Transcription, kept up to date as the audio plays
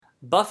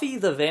Buffy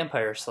the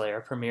Vampire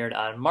Slayer premiered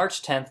on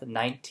March 10th,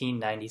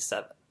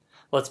 1997.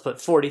 Let's put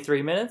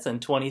 43 minutes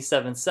and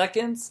 27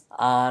 seconds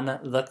on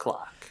the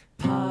clock.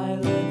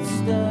 Pilot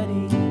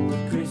study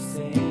with Chris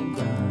and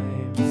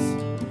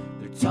Grimes.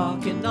 They're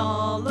talking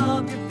all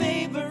of your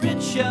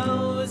favorite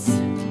shows,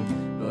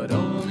 but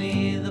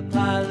only the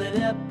pilot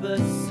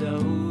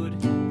episode.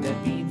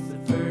 That means the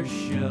first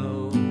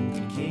show,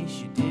 in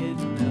case you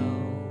didn't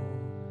know.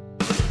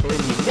 And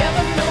you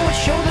never know what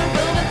show they're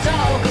gonna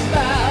talk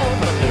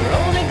about, but they're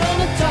only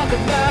gonna talk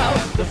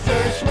about the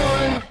first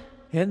one.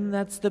 And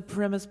that's the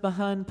premise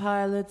behind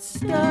Pilot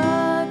Study.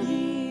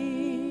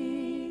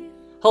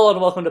 Hello and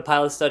welcome to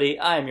Pilot Study.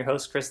 I am your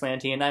host, Chris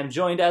Lanty, and I'm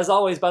joined as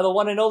always by the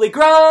one and only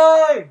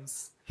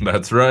Grimes!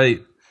 That's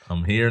right.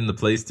 I'm here in the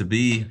place to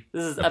be.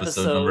 This is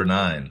episode number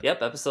 9.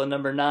 Yep, episode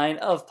number 9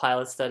 of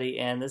Pilot Study,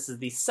 and this is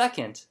the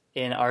second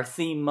in our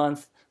theme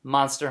month,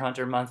 Monster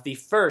Hunter month. The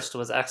first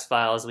was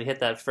X-Files. We hit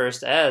that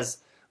first as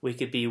we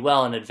could be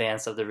well in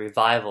advance of the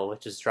revival,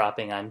 which is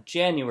dropping on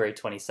January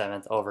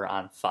 27th over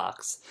on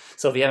Fox.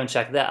 So if you haven't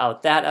checked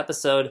that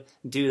episode,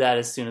 do that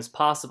as soon as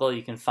possible.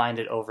 You can find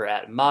it over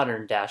at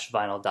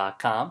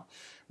modern-vinyl.com,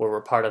 where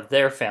we're part of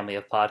their family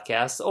of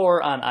podcasts,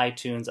 or on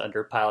iTunes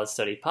under Pilot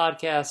Study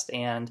Podcast,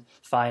 and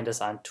find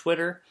us on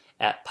Twitter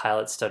at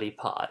Pilot Study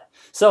Pod.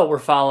 So we're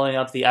following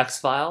up the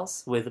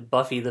X-Files with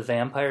Buffy the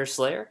Vampire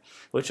Slayer,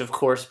 which of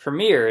course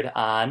premiered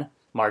on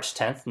March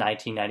 10th,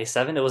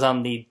 1997. It was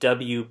on the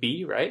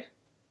WB, right?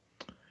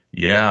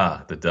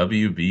 Yeah, the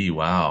WB,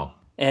 wow.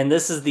 And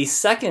this is the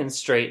second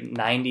straight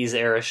 90s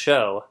era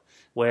show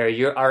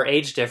where our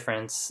age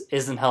difference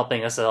isn't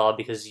helping us at all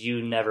because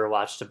you never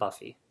watched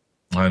Buffy.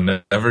 I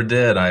never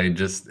did.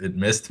 It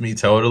missed me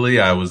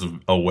totally. I was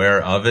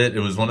aware of it. It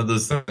was one of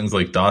those things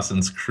like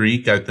Dawson's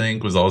Creek, I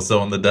think, was also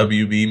on the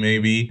WB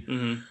maybe.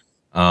 Mm-hmm.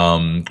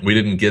 We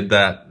didn't get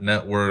that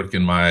network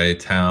in my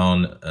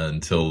town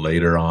until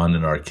later on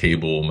in our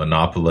cable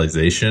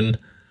monopolization.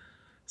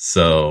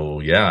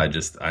 So yeah,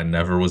 I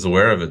never was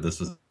aware of it.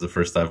 This was the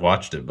first I've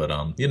watched it, but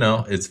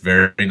it's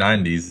very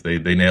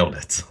 90s. They nailed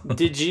it.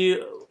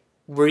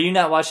 Were you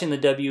not watching the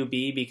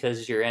WB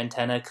because your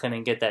antenna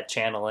couldn't get that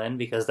channel in?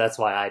 Because that's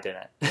why I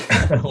didn't.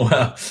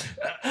 Well,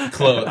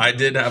 close. I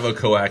did have a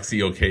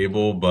coaxial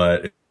cable,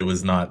 but it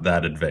was not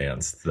that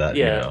advanced.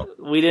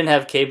 We didn't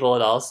have cable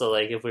at all. So,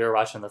 like, if we were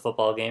watching the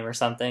football game or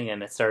something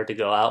and it started to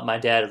go out, my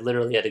dad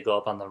literally had to go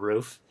up on the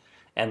roof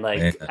and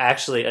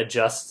actually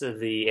adjust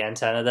the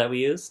antenna that we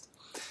used.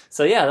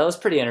 So yeah, that was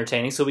pretty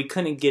entertaining. So we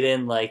couldn't get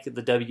in like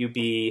the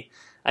WB.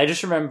 I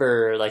just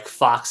remember like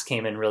Fox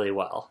came in really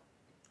well.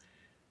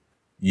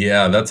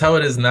 Yeah, that's how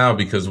it is now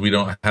because we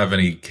don't have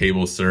any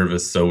cable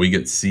service, so we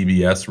get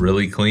CBS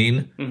really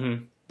clean.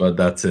 Mm-hmm. But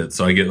that's it.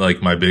 So I get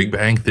like my Big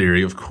Bang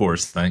Theory, of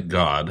course, thank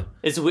God.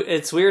 It's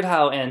weird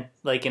how an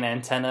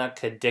antenna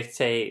could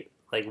dictate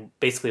like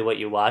basically what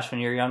you watch when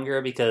you're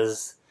younger,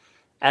 because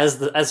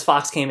as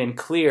Fox came in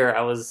clear,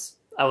 I was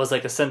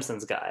like a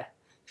Simpsons guy.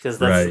 Because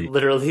that's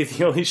literally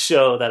the only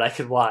show that I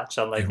could watch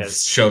on like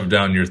shoved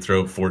down your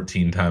throat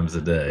 14 times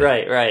a day.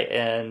 Right.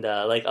 And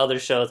like other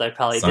shows I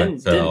probably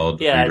didn't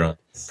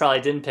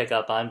pick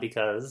up on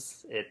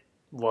because it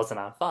wasn't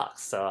on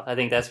Fox. So I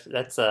think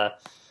that's a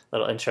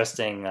little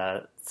interesting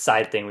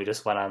side thing we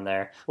just went on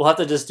there. We'll have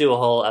to just do a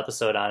whole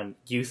episode on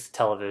youth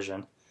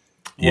television.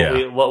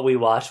 What we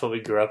watched, what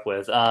we grew up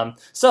with.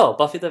 So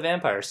Buffy the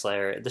Vampire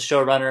Slayer. The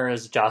showrunner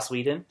is Joss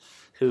Whedon,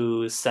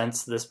 who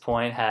since this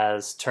point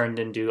has turned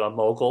into a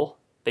mogul,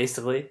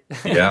 basically.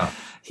 Yeah.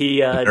 The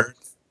nerd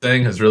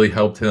thing has really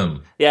helped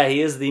him. Yeah,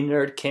 he is the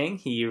nerd king.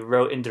 He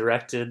wrote and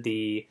directed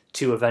the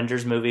 2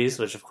 Avengers movies,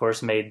 which of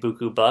course made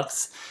buku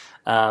bucks.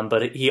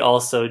 But he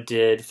also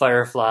did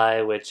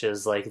Firefly, which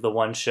is like the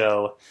one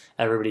show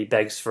everybody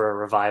begs for a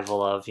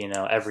revival of,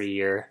 every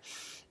year.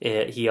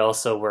 He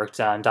also worked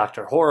on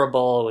Dr.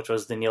 Horrible, which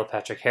was the Neil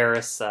Patrick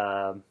Harris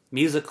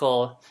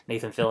musical,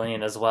 Nathan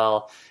Fillion as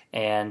well.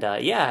 And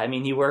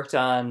he worked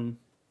on...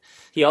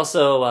 He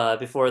also,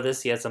 before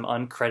this, he had some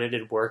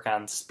uncredited work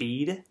on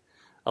Speed.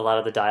 A lot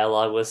of the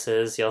dialogue was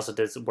his. He also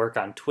did work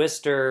on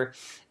Twister.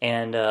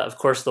 And, of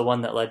course, the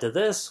one that led to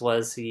this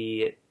was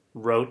he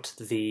wrote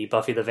the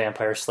Buffy the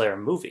Vampire Slayer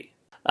movie.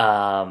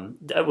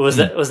 Was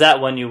that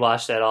one you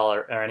watched at all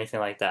or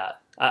anything like that?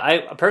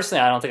 I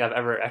personally, I don't think I've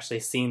ever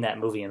actually seen that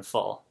movie in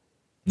full.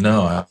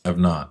 No, I have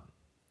not.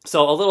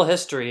 So a little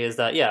history is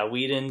that,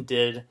 Whedon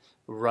did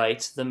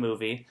write the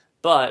movie,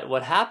 but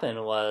what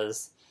happened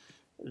was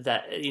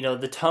that,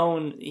 the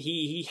tone,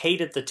 he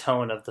hated the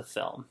tone of the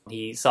film.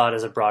 He saw it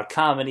as a broad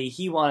comedy.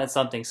 He wanted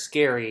something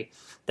scary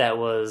that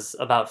was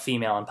about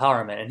female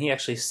empowerment. And he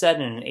actually said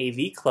in an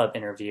AV Club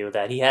interview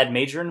that he had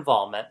major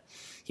involvement.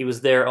 He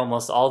was there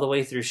almost all the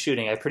way through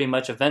shooting. I pretty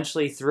much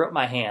eventually threw up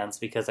my hands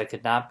because I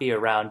could not be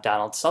around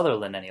Donald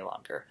Sutherland any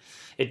longer.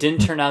 It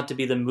didn't turn out to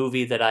be the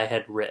movie that I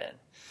had written.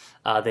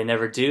 They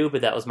never do,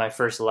 but that was my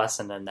first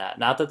lesson in that.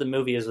 Not that the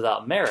movie is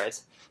without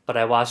merit, but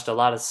I watched a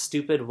lot of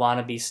stupid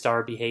wannabe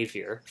star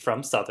behavior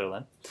from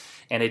Sutherland.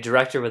 and a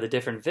director with a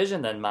different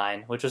vision than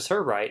mine, which was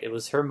her right. It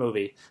was her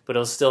movie, but it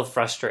was still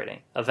frustrating.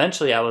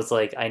 Eventually, I was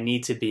like, I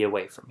need to be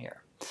away from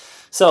here.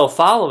 So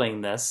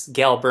following this,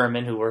 Gail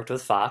Berman, who worked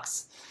with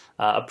Fox,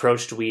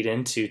 approached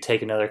Whedon to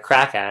take another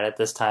crack at it,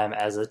 this time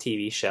as a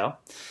TV show.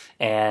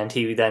 And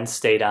he then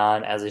stayed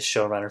on as a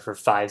showrunner for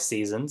 5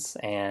 seasons,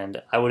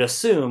 and I would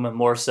assume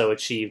more so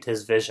achieved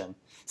his vision,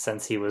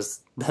 since he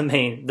was the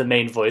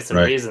main voice of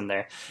reason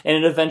there. And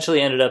it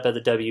eventually ended up at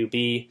the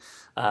WB.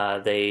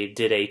 They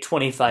did a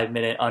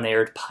 25-minute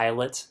unaired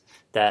pilot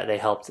that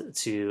helped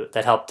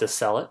to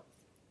sell it.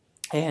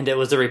 And it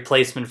was a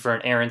replacement for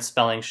an Aaron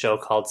Spelling show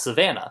called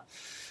Savannah.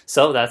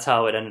 So that's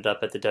how it ended up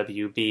at the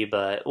WB.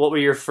 But what were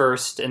your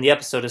first, and the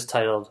episode is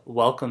titled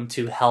Welcome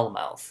to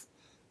Hellmouth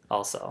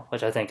also,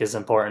 which I think is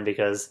important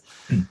because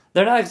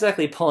they're not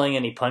exactly pulling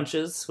any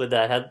punches with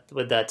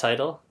that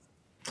title.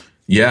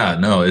 Yeah,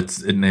 no,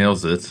 it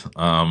nails it.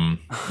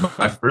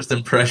 My first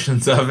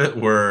impressions of it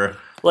were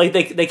like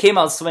they came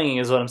out swinging,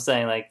 is what I'm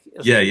saying. Like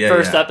first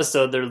yeah.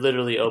 episode, they're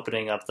literally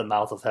opening up the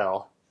mouth of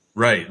hell.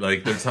 Right,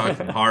 like they're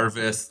talking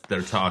harvest,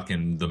 they're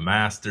talking the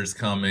master's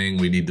coming.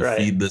 We need to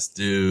feed this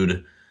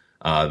dude.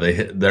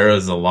 There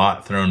is a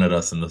lot thrown at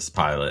us in this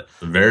pilot.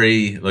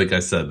 Very, like I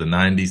said, the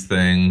 '90s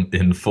thing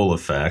in full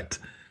effect.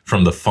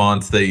 From the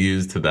fonts they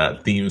use to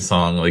that theme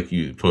song, like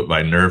you put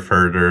by Nerf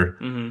Herder.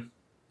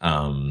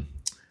 Mm-hmm.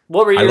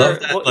 What were your? I love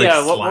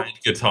that slide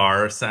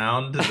guitar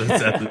sound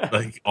that's at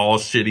like all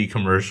shitty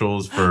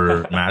commercials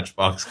for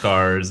Matchbox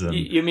cars. And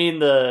you mean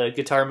the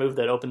guitar move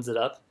that opens it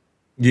up?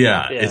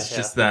 Yeah, it's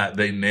just that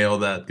they nail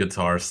that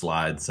guitar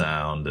slide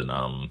sound, and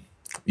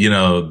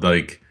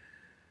like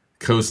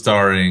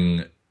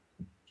co-starring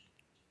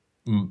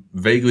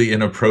vaguely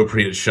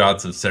inappropriate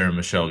shots of Sarah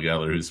Michelle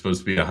Gellar, who's supposed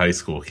to be a high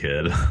school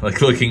kid,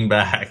 like looking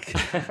back.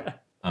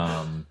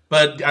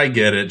 But I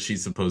get it.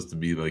 She's supposed to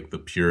be like the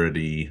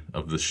purity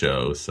of the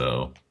show,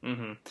 so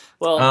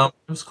well,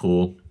 it was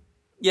cool.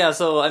 Yeah,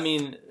 so I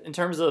mean, in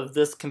terms of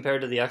this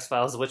compared to the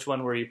X-Files, which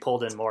one were you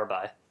pulled in more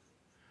by?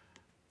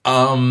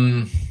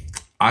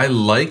 I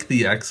like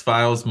the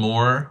X-Files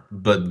more,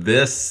 but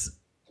this,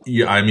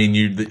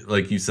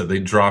 like you said, they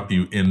drop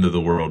you into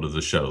the world of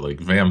the show, like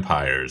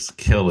vampires,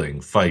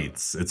 killing,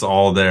 fights. It's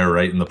all there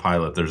right in the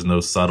pilot. There's no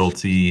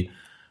subtlety,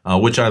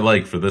 which I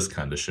like for this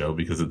kind of show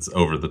because it's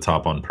over the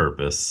top on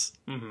purpose.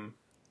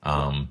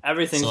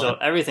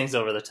 Everything's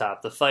over the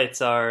top. The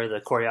fights are,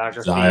 the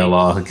choreography,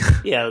 dialogue.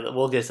 Yeah,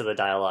 we'll get to the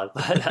dialogue,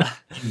 but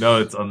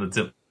it's on the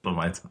tip of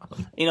my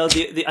tongue.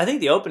 I think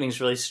the opening's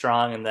really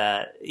strong in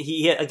that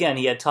he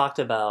had talked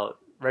about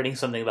writing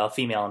something about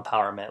female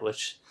empowerment,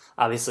 which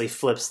obviously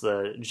flips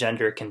the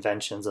gender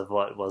conventions of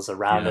what was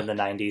around in the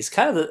 90s,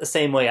 kind of the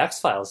same way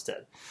X-Files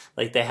did.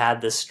 Like, they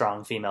had this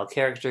strong female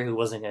character who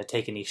wasn't going to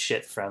take any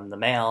shit from the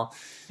male,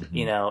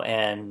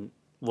 and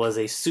was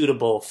a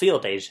suitable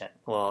field agent.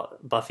 Well,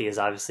 Buffy is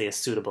obviously a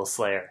suitable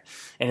slayer.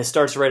 And it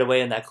starts right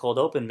away in that cold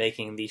open,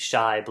 making the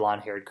shy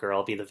blonde-haired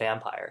girl be the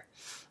vampire.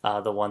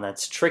 The one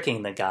that's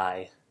tricking the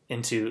guy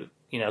into,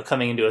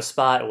 coming into a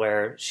spot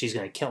where she's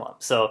going to kill him.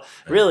 So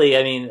really,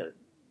 I mean,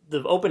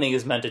 the opening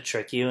is meant to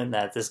trick you in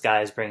that this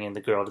guy is bringing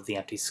the girl to the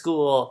empty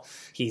school.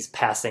 He's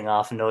passing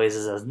off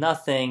noises as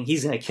nothing.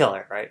 He's going to kill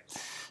her, right?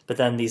 But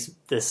then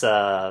this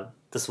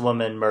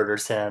woman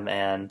murders him,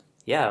 and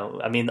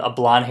a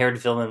blonde-haired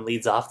villain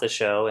leads off the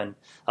show, and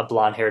a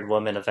blonde-haired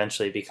woman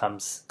eventually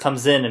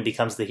comes in and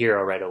becomes the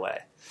hero right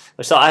away.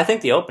 So I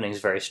think the opening is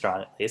very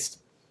strong, at least.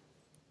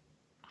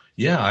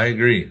 Yeah, I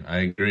agree.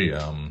 I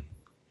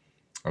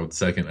would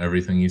second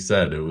everything you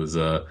said. It was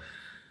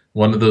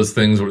one of those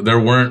things where there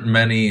weren't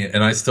many,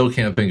 and I still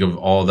can't think of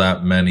all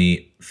that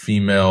many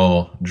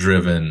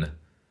female-driven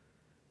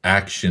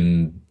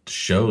action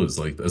shows,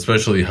 like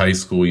especially high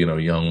school,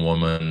 young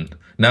woman.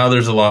 Now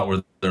there's a lot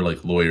where they're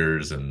like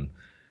lawyers and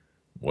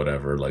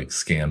whatever, like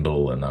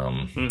Scandal and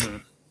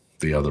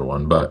the other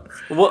one. But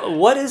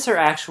what is her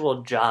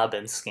actual job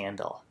in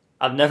Scandal?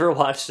 I've never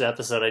watched the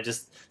episode. I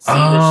just see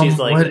that she's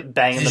like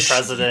banging the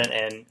president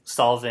and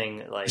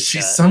solving like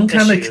she's some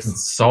kind of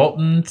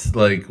consultant,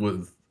 like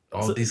with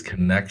all these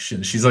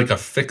connections. She's like a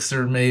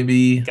fixer,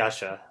 maybe.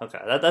 Gotcha. Okay,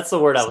 that's the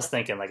word I was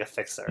thinking, like a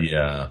fixer.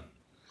 Yeah.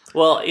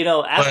 Well,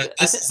 but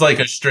this is like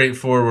a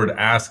straightforward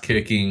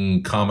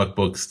ass-kicking comic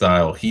book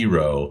style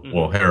hero,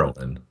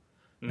 heroine,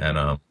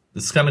 and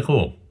this is kind of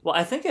cool. Well,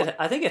 I think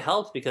it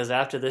helped because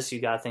after this,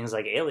 you got things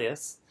like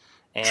Alias.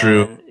 And,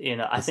 True.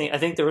 I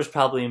think there was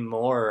probably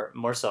more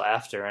so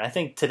after, and I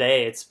think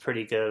today it's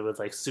pretty good with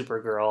like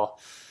Supergirl,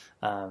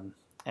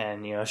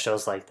 and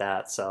shows like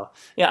that. So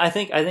yeah, I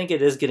think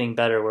it is getting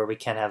better where we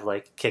can have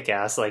like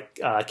Kick-Ass, like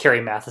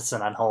Carrie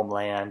Mathison on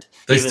Homeland.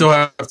 They still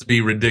have to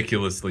be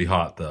ridiculously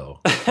hot though.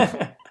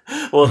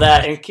 Well,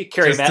 that and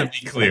Carrie to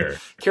be clear,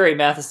 Carrie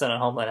Mathison on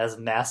Homeland has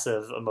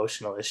massive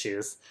emotional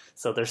issues,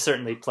 so they're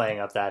certainly playing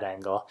up that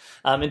angle.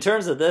 In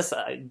terms of this,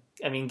 I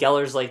mean,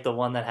 Gellar's like the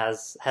one that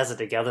has it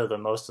together the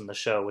most in the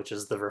show, which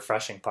is the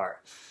refreshing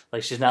part.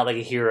 Like, she's not like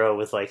a hero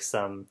with like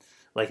some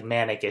like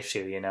manic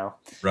issue,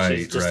 Right,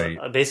 she's just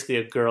right. Basically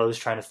a girl who's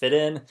trying to fit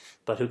in,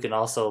 but who can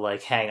also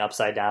like hang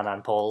upside down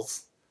on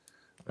poles.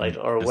 like,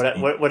 or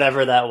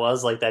whatever that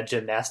was, like that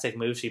gymnastic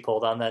move she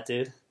pulled on that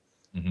dude.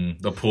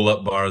 Mm-hmm. The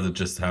pull-up bar that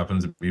just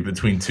happens to be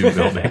between two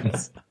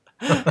buildings.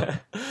 The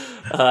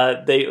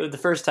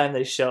first time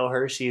they show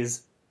her,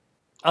 she's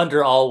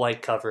under all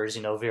white covers,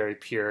 very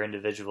pure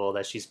individual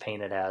that she's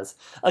painted as.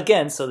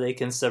 Again, so they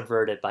can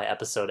subvert it by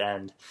episode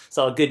end.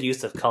 So a good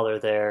use of color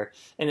there.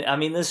 And I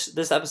mean,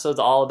 this episode's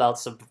all about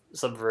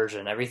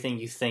subversion. Everything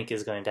you think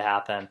is going to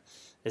happen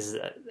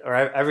or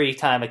every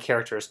time a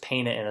character is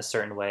painted in a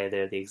certain way,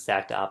 they're the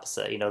exact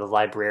opposite. The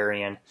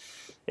librarian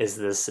is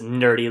this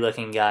nerdy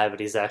looking guy, but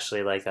he's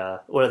actually like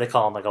what do they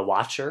call him? Like a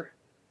watcher?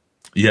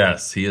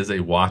 Yes, he is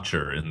a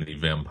watcher in the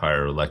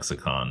vampire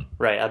lexicon.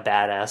 Right, a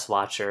badass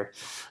watcher.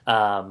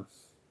 Also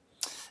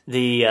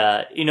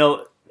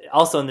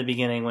in the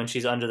beginning when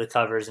she's under the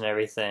covers and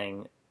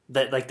everything,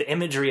 that like the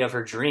imagery of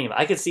her dream,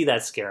 I could see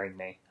that scaring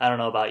me. I don't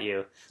know about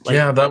you.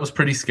 Yeah, that was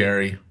pretty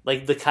scary.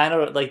 Like the kind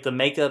of like the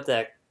makeup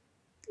that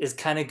is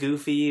kind of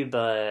goofy,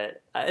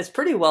 but it's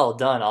pretty well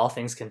done, all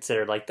things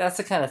considered. Like that's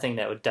the kind of thing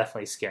that would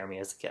definitely scare me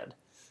as a kid.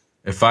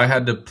 If I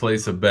had to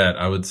place a bet,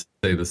 I would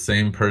say the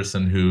same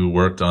person who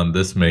worked on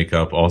this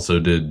makeup also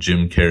did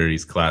Jim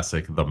Carrey's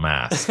classic The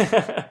Mask,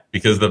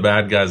 because the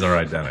bad guys are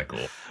identical.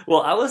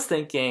 Well, I was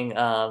thinking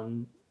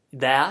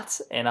that,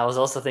 and I was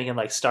also thinking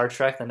like Star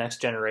Trek: The Next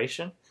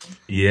Generation.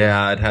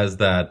 Yeah, it has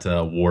that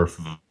Worf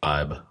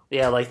vibe.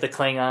 Yeah, like the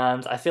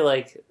Klingons. I feel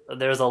like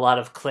there's a lot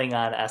of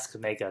Klingon-esque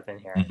makeup in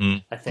here. Mm-hmm.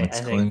 I think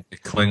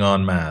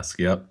Klingon mask.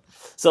 Yep.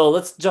 So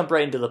let's jump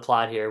right into the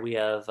plot here. We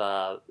have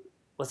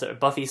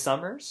Buffy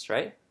Summers,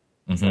 right?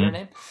 Is that her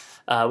name?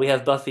 We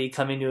have Buffy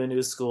coming to a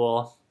new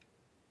school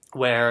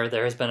where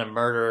there has been a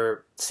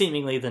murder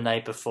seemingly the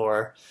night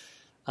before.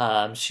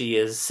 She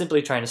is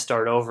simply trying to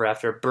start over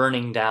after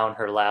burning down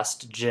her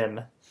last gym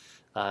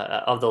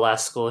of the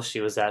last school she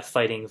was at,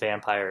 fighting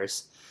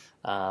vampires.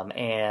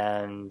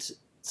 And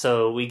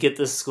so we get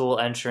this school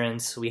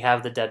entrance, we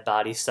have the dead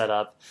body set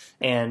up,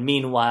 and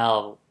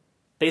meanwhile,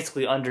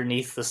 basically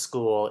underneath the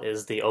school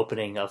is the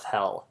opening of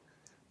hell.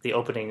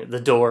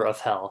 The door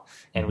of hell,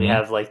 and we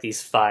have like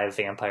these 5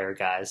 vampire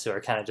guys who are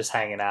kind of just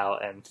hanging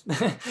out, and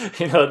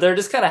they're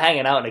just kind of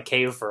hanging out in a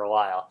cave for a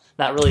while,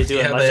 not really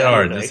doing much. Yeah, they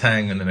are anything. just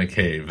hanging in a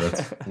cave.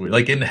 That's weird.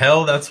 Like in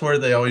hell, that's where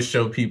they always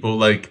show people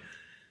like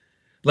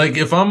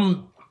if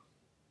I'm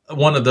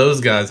one of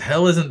those guys,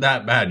 hell isn't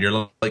that bad.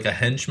 You're like a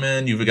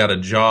henchman. You've got a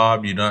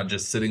job. You're not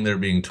just sitting there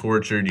being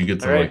tortured. You get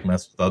to like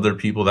mess with other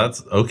people.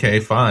 That's okay,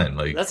 fine.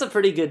 Like that's a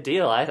pretty good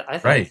deal. I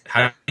think. Right.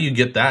 How do you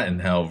get that in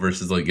hell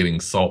versus like getting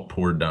salt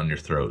poured down your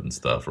throat and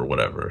stuff or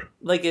whatever?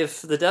 Like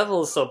if the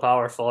devil is so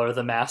powerful, or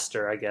the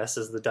master, I guess,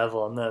 is the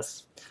devil in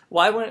this,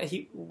 why would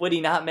he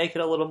not make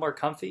it a little more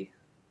comfy?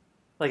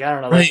 Like I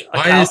don't know, right?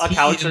 Like why is a he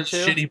couch in or two?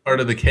 Shitty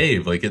part of the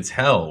cave? Like it's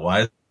hell.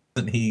 Why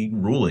isn't he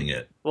ruling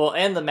it? Well,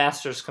 and the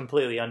master's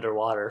completely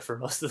underwater for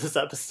most of this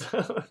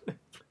episode.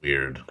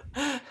 Weird.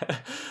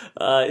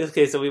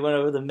 Okay, so we went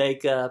over the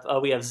makeup.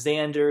 We have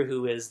Xander,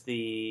 who is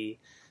the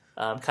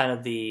kind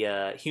of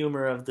the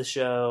humor of the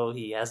show.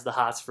 He has the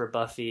hots for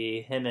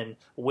Buffy. Him and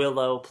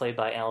Willow, played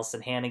by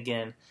Allison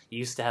Hannigan,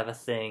 used to have a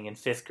thing in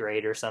 5th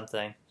grade or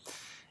something.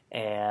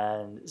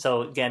 And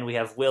so again, we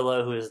have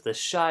Willow, who is the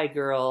shy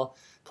girl,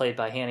 played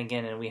by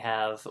Hannigan, and we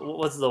have,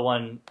 what's the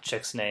one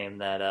chick's name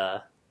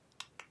that...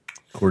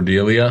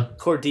 Cordelia,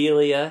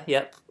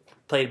 yep,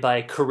 played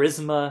by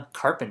Charisma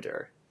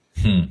Carpenter,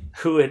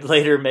 who would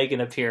later make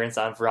an appearance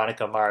on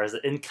Veronica Mars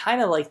in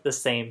kind of like the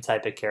same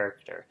type of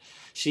character.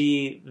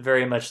 She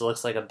very much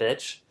looks like a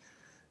bitch,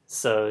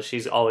 so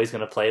she's always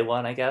going to play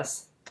one, I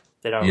guess.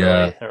 They don't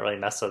really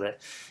mess with it.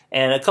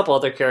 And a couple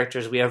other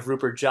characters. We have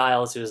Rupert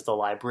Giles, who is the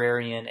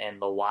librarian and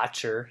the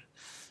watcher.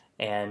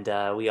 And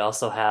we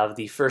also have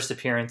the first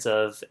appearance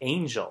of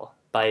Angel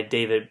by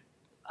David,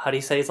 how do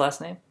you say his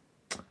last name?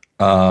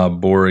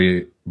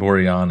 Boreanaz,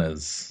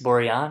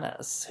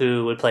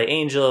 who would play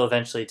Angel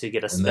eventually to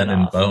get a spinoff. And then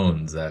in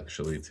Bones,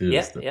 actually, too.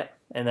 Yeah.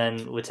 And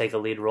then would take a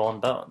lead role in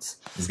Bones.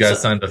 This guy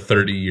signed a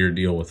 30-year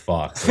deal with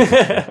Fox. Like his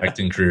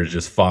acting career is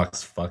just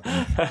Fox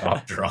fucking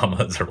top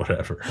dramas or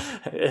whatever.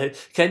 Can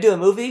I do a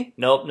movie?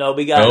 Nope.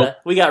 We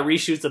got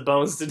reshoots of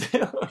Bones to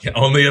do. Yeah,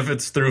 only if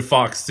it's through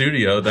Fox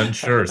Studio, then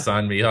sure,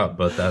 sign me up.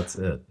 But that's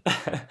it.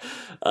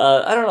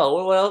 I don't know.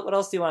 What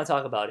else do you want to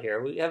talk about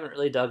here? We haven't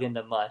really dug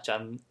into much.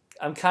 I'm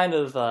kind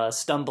of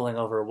stumbling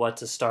over what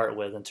to start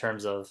with in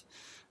terms of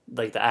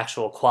like the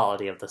actual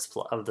quality of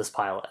this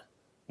pilot.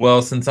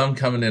 Well, since I'm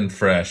coming in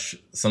fresh,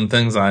 some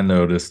things I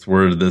noticed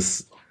were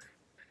this.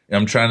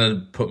 I'm trying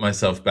to put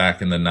myself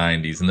back in the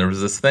 90s, and there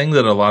was this thing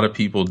that a lot of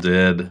people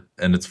did,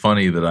 and it's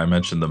funny that I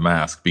mentioned The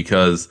Mask,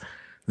 because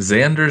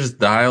Xander's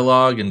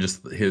dialogue and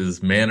just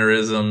his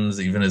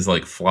mannerisms, even his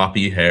like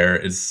floppy hair,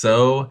 is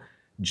so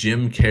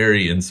Jim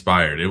Carrey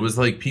inspired. It was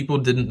like people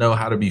didn't know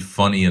how to be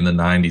funny in the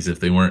 90s if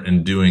they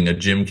weren't doing a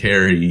Jim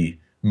Carrey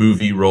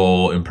movie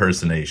role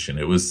impersonation.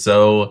 It was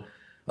so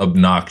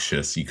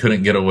obnoxious. You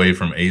couldn't get away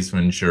from Ace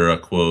Ventura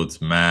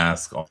quotes,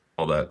 Mask,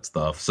 all that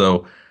stuff.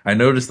 So I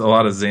noticed a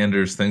lot of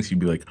Xander's things. You'd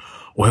be like,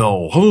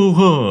 well,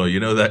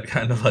 that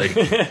kind of like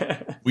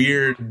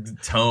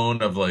weird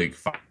tone of like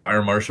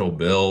Fire Marshal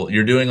Bill.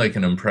 You're doing like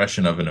an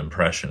impression of an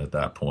impression at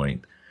that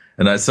point.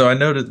 And so I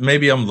noticed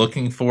maybe I'm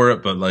looking for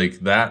it, but like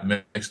that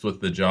mixed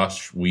with the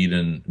Joss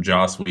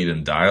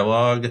Whedon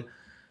dialogue,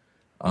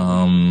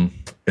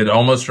 it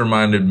almost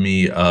reminded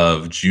me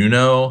of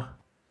Juno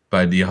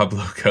by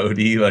Diablo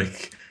Cody.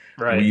 Like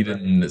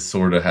Whedon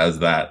sort of has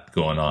that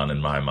going on in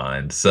my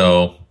mind.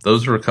 So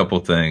those were a couple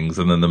things.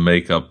 And then the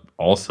makeup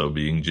also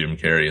being Jim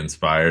Carrey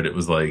inspired. It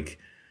was like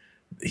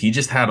he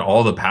just had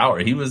all the power.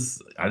 I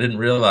didn't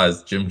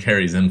realize Jim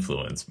Carrey's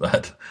influence,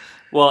 but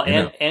well,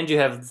 and you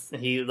have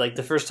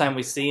the first time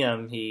we see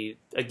him, he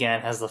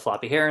again has the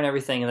floppy hair and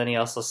everything, and then he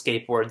also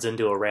skateboards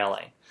into a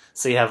railing.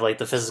 So you have like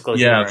the physical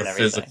humor and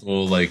everything.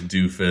 Physical like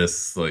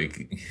doofus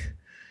the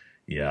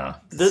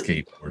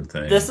skateboard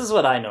thing. This is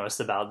what I noticed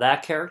about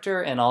that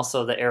character, and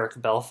also the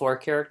Eric Balfour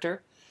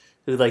character,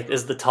 who like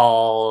is the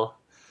tall,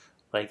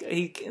 like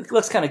he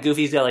looks kind of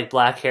goofy. He's got like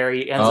black hair.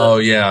 He ends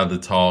the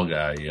tall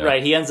guy. Yeah,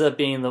 right. He ends up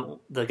being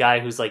the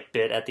guy who's like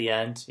bit at the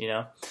end.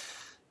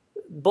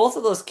 Both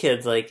of those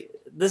kids, like,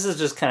 this is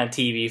just kind of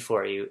TV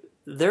for you.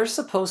 They're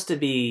supposed to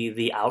be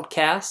the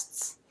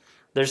outcasts.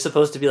 They're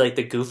supposed to be like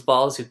the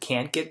goofballs who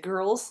can't get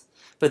girls,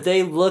 but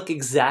they look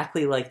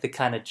exactly like the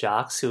kind of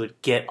jocks who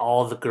would get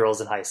all the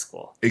girls in high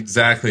school.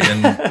 Exactly,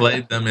 and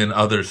played them in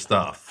other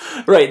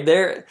stuff. Right,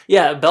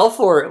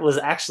 Balfour was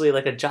actually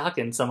like a jock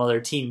in some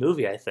other teen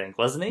movie, I think,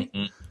 wasn't he?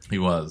 Mm-hmm. He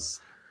was.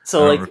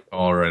 So I don't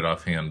recall right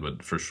offhand,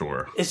 but for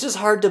sure. It's just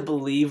hard to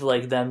believe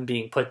like them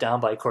being put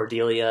down by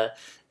Cordelia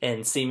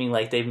and seeming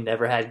like they've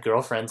never had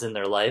girlfriends in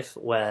their life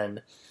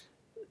when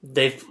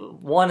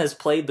one has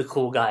played the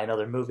cool guy in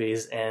other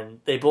movies, and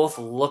they both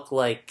look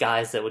like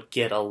guys that would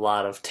get a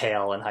lot of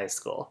tail in high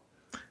school.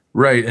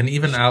 Right, and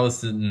even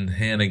Allison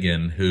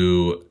Hannigan,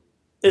 who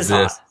is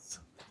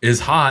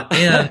hot,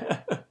 and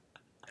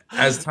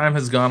as time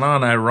has gone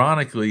on,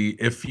 ironically,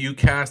 if you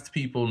cast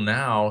people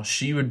now,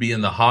 she would be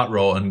in the hot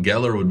role, and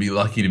Geller would be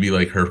lucky to be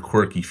like her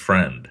quirky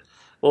friend.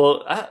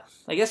 Well,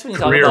 I guess we can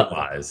talk about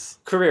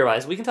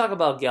career-wise. We can talk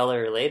about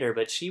Geller later,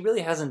 but she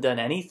really hasn't done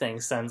anything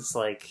since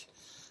like.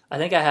 I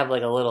think I have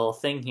like a little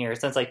thing here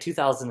since like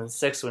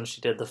 2006 when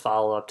she did the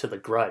follow-up to The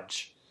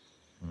Grudge,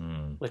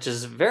 which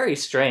is very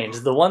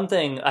strange. The one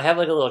thing, I have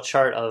like a little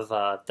chart of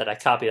that I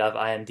copied off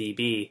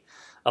IMDb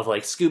of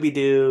like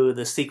Scooby-Doo,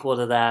 the sequel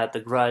to that, The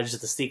Grudge,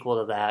 the sequel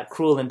to that,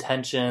 Cruel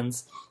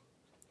Intentions.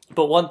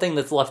 But one thing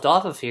that's left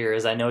off of here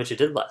is I Know What You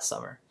Did Last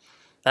Summer.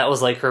 That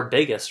was like her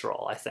biggest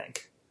role, I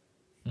think.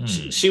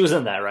 She was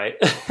in that, right?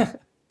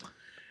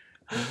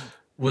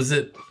 Was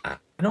it...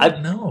 I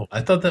don't know.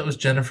 I thought that was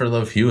Jennifer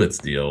Love Hewitt's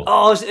deal.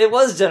 Oh, it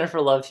was Jennifer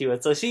Love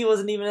Hewitt, so she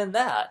wasn't even in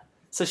that.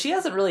 So she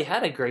hasn't really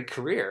had a great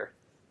career.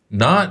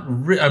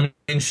 I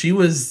mean, she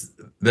was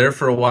there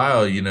for a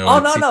while,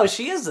 Oh, no,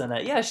 she is in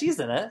it. Yeah, she's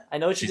in it. I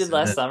Know What You Did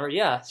Last Summer.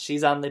 Yeah,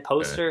 she's on the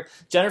poster. Okay.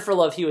 Jennifer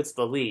Love Hewitt's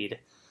the lead.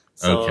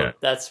 So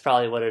that's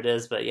probably what it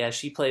is. But yeah,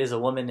 she plays a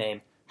woman named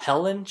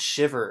Helen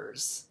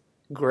Shivers.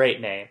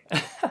 Great name.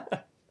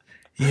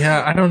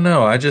 Yeah, I don't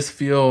know. I just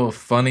feel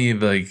funny,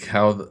 like,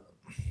 how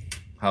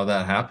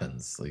that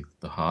happens. Like,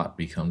 the hot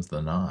becomes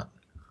the not.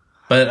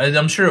 But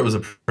I'm sure it was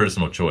a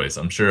personal choice.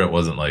 I'm sure it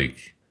wasn't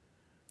like,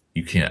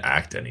 you can't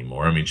act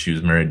anymore. I mean, she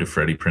was married to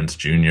Freddie Prinze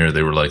Jr.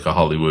 They were like a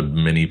Hollywood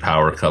mini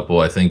power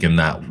couple, I think, in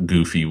that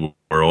goofy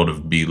world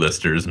of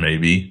B-listers,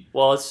 maybe.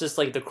 Well, it's just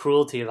like the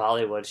cruelty of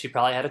Hollywood. She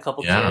probably had a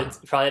couple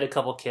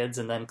kids,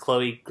 and then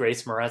Chloe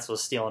Grace Moretz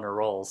was stealing her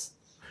roles.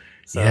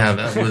 So. Yeah,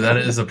 that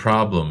is a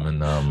problem.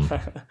 And,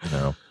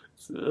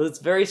 It's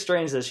very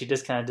strange that she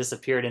just kind of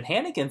disappeared. And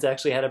Hannigan's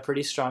actually had a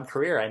pretty strong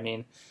career. I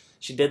mean,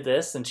 she did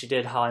this, and she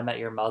did How I Met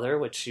Your Mother,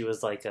 which she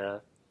was like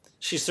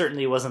she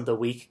certainly wasn't the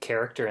weak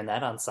character in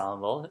that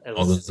ensemble.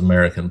 All those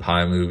American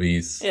Pie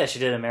movies. Yeah, she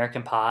did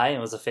American Pie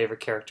and was a favorite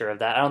character of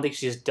that. I don't think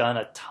she's done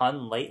a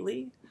ton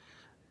lately,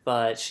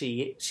 but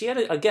she had,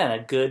 a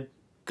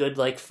good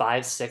like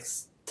 5,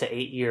 6 to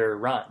 8 year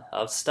run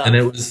of stuff. And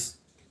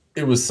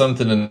it was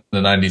something in the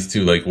 90s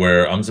too, like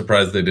where I'm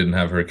surprised they didn't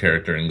have her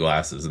character in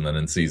glasses, and then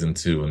in season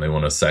 2 when they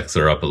want to sex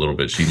her up a little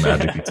bit, she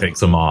magically takes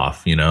them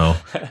off,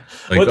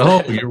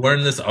 Like, you're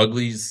wearing this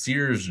ugly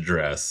Sears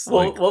dress.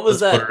 Well, like, what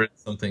was that? Put her in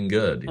something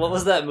good. What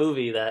was that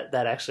movie that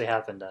actually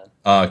happened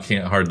on?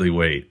 Can't Hardly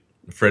Wait.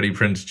 Freddie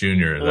Prinze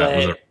Jr. That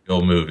was a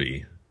real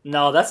movie.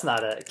 No, that's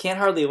not it. Can't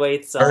Hardly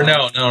Wait. Or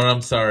no,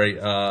 I'm sorry.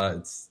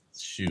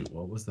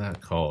 What was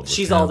that called?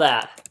 She's All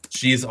That.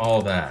 She's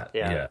All That.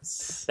 Yeah.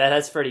 Yes. That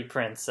has Freddie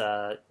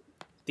Prinze.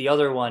 The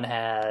other one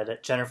had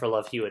Jennifer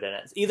Love Hewitt in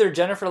it. Either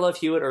Jennifer Love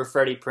Hewitt or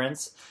Freddie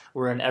Prinze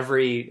were in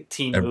every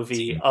teen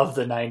movie of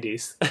the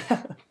 90s.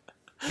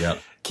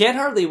 Yep. Can't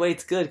Hardly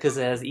Wait's good because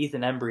it has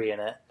Ethan Embry in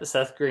it,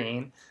 Seth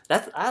Green.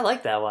 I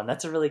like that one.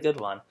 That's a really good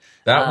one.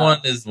 That one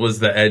was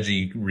the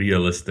edgy,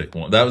 realistic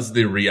one. That was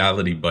the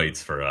Reality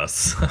Bites for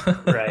us.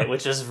 Right,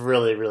 which is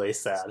really, really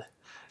sad.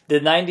 The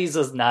 90s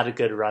was not a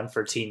good run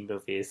for teen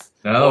movies.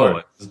 No,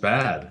 it was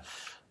bad.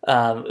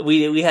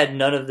 We had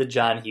none of the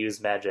John Hughes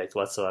magic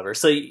whatsoever.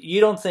 So you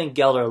don't think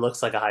Gelder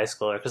looks like a high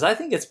schooler? Because I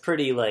think it's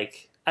pretty,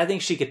 like, I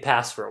think she could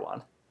pass for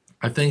one.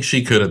 I think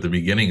she could at the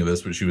beginning of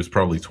this, but she was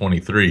probably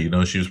 23. You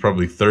know, she was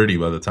probably 30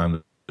 by the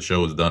time the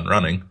show was done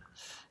running.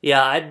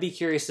 Yeah, I'd be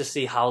curious to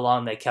see how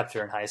long they kept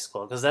her in high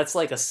school, because that's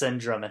like a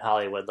syndrome in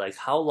Hollywood. Like,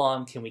 how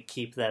long can we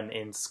keep them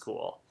in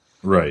school?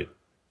 Right.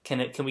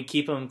 Can we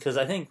keep them? Because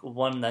I think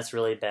one that's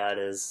really bad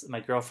is my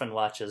girlfriend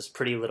watches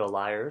Pretty Little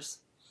Liars.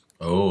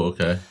 Oh,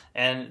 okay.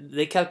 And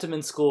they kept him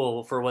in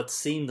school for what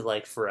seemed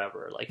like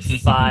forever, like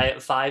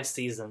five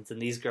seasons,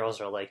 and these girls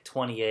are like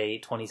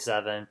 28,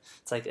 27.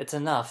 It's like, it's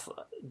enough.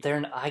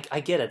 I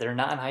get it. They're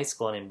not in high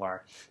school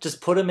anymore. Just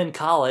put them in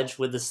college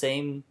with the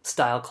same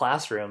style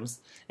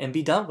classrooms and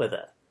be done with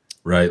it.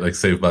 Right, like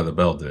Saved by the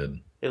Bell did.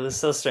 It was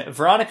so strange.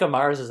 Veronica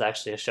Mars is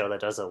actually a show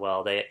that does it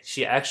well.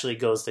 She actually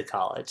goes to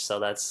college, so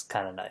that's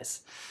kind of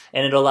nice.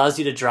 And it allows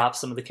you to drop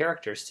some of the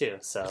characters, too.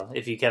 So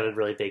if you have a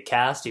really big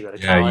cast, you go to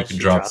college. Yeah, you can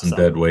drop some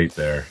dead weight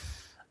there.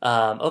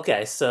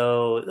 Okay,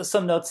 so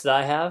some notes that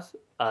I have.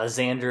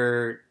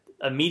 Xander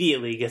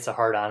immediately gets a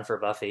hard-on for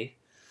Buffy,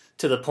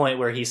 to the point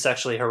where he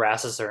sexually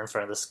harasses her in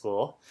front of the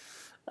school.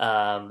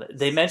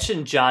 They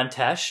mentioned John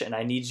Tesh, and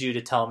I need you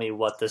to tell me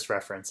what this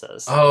reference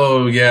is.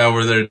 Oh, yeah,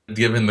 where they're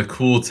giving the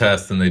cool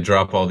test and they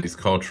drop all these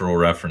cultural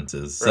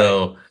references. Right.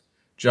 So,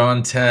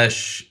 John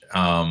Tesh,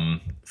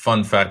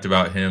 fun fact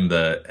about him,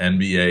 the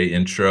NBA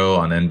intro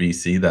on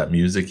NBC, that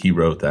music, he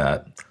wrote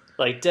that.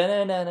 Like,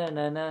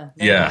 da-na-na-na-na-na.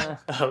 Yeah.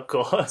 Oh,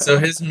 cool. So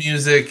his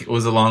music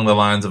was along the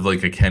lines of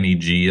like a Kenny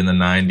G in the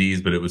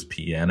 90s, but it was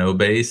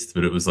piano-based,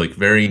 but it was like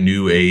very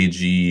new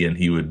agey, and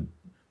he would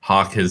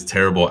hawk his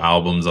terrible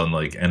albums on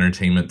like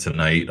Entertainment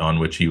Tonight, on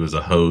which he was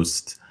a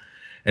host.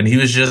 And he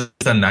was just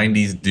a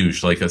 90s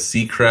douche, like a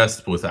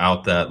Seacrest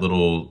without that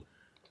little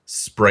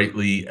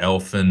sprightly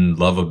elfin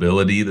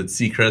lovability that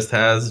Seacrest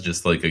has,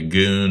 just like a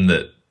goon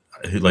that,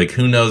 like,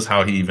 who knows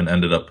how he even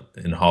ended up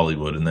in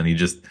Hollywood. And then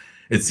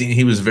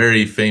he was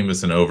very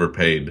famous and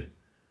overpaid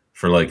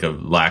for like a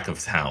lack of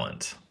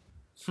talent.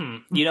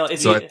 You know, I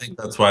think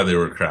that's why they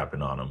were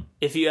crapping on him.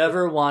 If you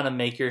ever want to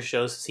make your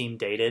shows seem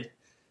dated,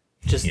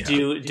 just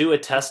do a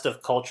test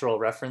of cultural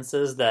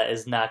references that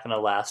is not going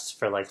to last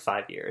for like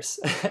 5 years.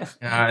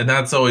 Yeah, and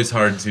that's always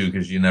hard too,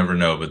 because you never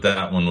know. But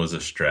that one was a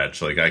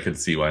stretch. Like, I could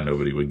see why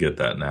nobody would get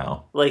that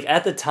now. Like,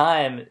 at the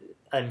time,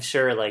 I'm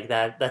sure like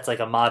that's like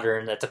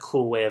that's a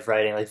cool way of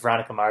writing. Like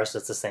Veronica Mars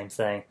does the same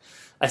thing.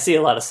 I see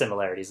a lot of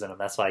similarities in them.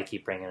 That's why I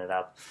keep bringing it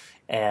up.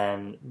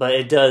 But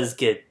it does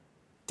get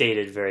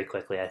dated very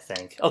quickly, I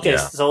think. Okay,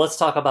 So let's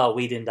talk about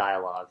Whedon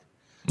dialogue.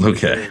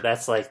 Okay.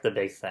 That's like the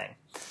big thing.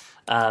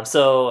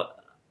 So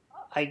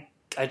I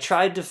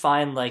tried to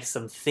find like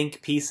some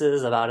think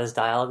pieces about his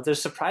dialogue.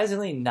 There's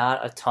surprisingly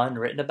not a ton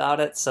written about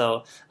it,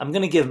 so I'm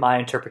going to give my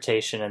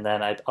interpretation, and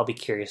then I'll be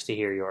curious to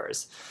hear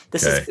yours.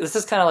 This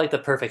is kind of like the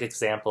perfect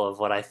example of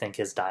what I think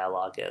his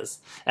dialogue is.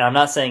 And I'm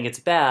not saying it's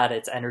bad.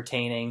 It's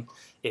entertaining.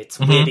 It's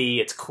witty.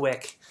 It's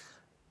quick.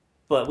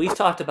 But we've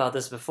talked about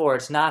this before.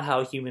 It's not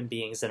how human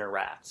beings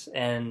interact,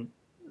 and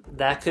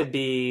that could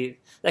be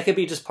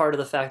just part of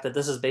the fact that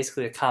this is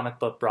basically a comic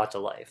book brought to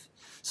life.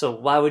 So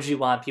why would you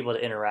want people to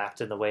interact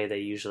in the way they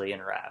usually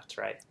interact,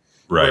 right?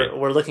 Right.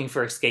 We're looking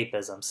for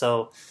escapism.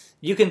 So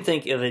you can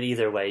think of it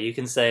either way. You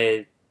can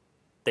say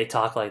they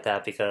talk like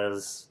that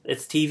because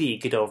it's TV.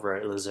 Get over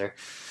it, loser.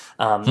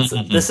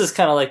 So this is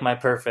kind of like my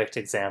perfect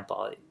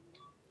example.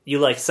 You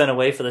like Sent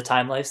Away for the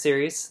Time Life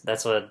series?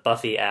 That's what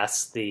Buffy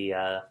asks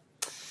the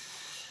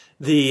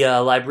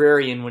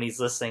librarian when he's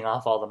listing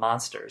off all the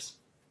monsters.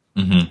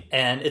 Mm-hmm.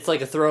 And it's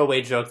like a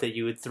throwaway joke that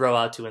you would throw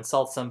out to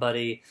insult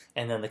somebody,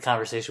 and then the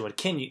conversation would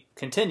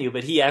continue,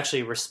 but he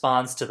actually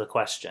responds to the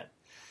question.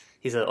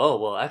 He said, "Oh,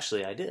 well,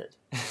 actually, I did."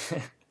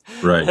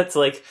 Right. That's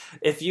like,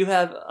 if you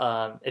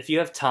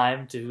have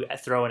time to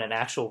throw in an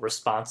actual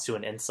response to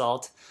an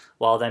insult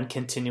while then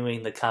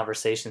continuing the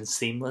conversation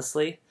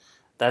seamlessly,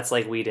 that's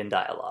like Whedon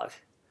dialogue.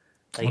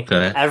 Like,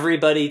 okay.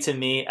 Everybody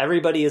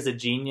is a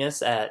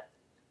genius at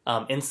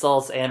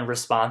insults and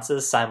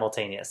responses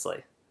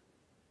simultaneously.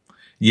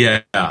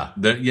 Yeah,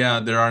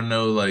 there are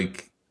no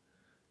like.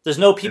 There's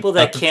no people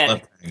that can't.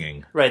 Left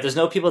hanging. Right, there's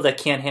no people that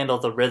can't handle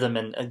the rhythm,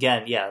 and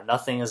again,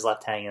 nothing is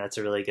left hanging. That's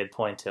a really good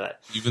point to it.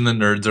 Even the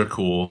nerds are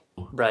cool.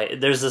 Right,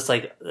 there's this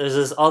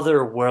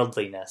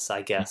otherworldliness,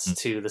 I guess,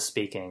 to the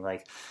speaking.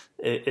 Like,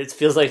 it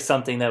feels like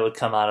something that would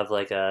come out of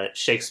like a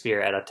Shakespeare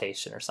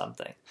adaptation or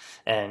something.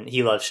 And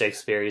he loves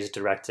Shakespeare. He's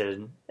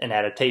directed an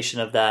adaptation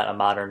of that, a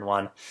modern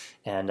one,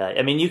 and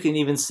I mean, you can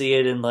even see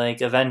it in like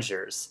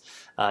Avengers.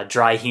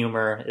 Dry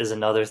humor is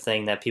another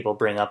thing that people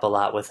bring up a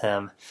lot with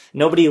him.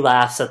 Nobody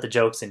laughs at the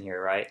jokes in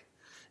here, right?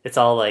 It's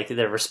all like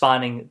they're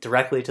responding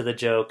directly to the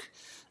joke.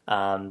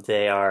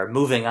 They are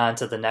moving on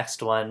to the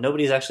next one.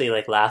 Nobody's actually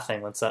like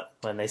laughing when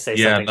they say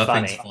something funny.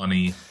 Yeah, nothing's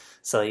funny.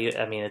 So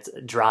it's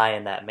dry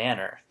in that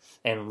manner.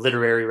 And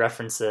literary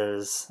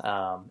references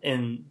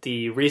in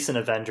the recent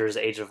Avengers: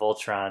 Age of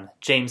Ultron,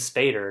 James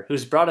Spader,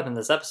 who's brought up in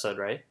this episode,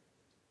 right?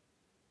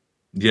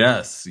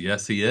 Yes,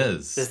 yes, he To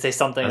is. say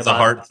something As a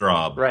about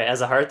heartthrob. right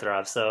as a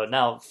heartthrob. So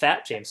now,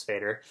 fat James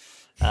Spader,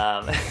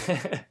 um,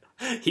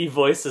 he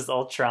voices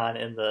Ultron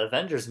in the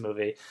Avengers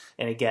movie,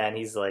 and again,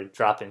 he's like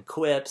dropping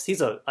quips.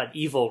 He's an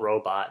evil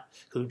robot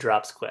who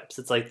drops quips.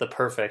 It's like the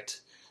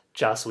perfect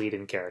Joss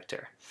Whedon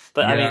character.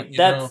 But I Yeah, mean, you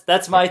know.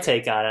 that's my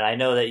take on it. I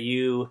know that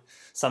you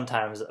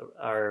sometimes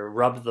are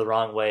rubbed the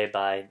wrong way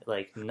by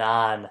like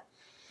not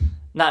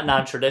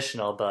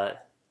non-traditional,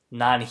 but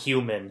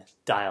non-human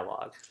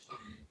dialogue.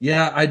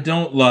 Yeah, I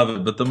don't love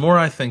it, but the more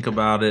I think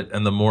about it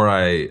and the more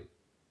I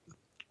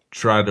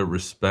try to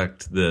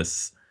respect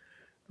this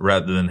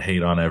rather than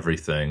hate on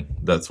everything,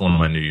 that's one of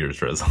my New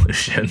Year's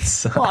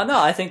resolutions. Well, no,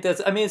 I think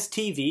that's. I mean, it's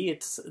TV.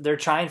 They're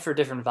trying for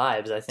different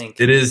vibes. I think.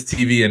 It is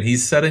TV, and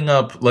he's setting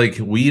up like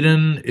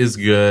Whedon is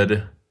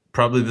good.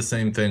 Probably the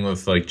same thing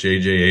with like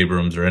J.J.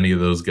 Abrams or any of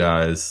those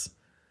guys.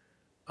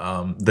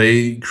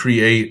 They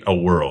create a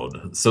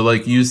world. So,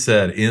 like you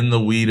said, in the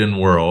Whedon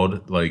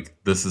world, like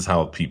this is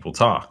how people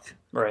talk.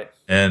 Right.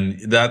 And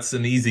that's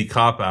an easy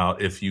cop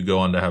out if you go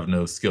on to have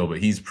no skill. But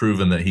he's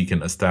proven that he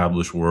can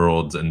establish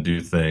worlds and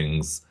do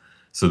things.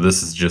 So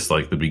this is just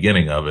like the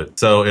beginning of it.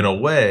 So in a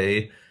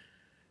way,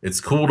 it's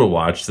cool to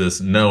watch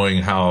this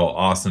knowing how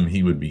awesome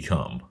he would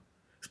become.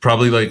 It's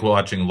probably like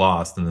watching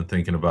Lost and then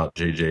thinking about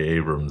J.J.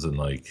 Abrams and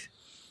like,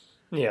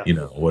 Yeah. you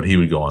know, what he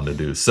would go on to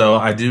do. So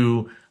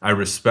I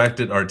respect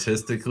it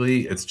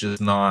artistically. It's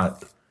just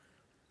not,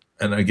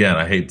 and again,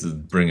 I hate to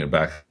bring it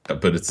back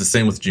up, but it's the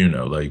same with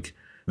Juno. Like,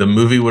 the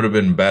movie would have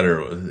been better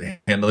with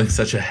handling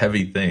such a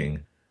heavy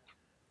thing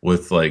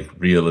with like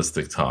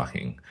realistic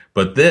talking.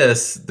 But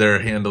this, they're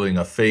handling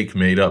a fake,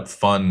 made up,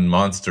 fun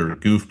monster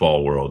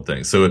goofball world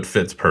thing, so it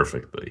fits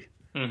perfectly.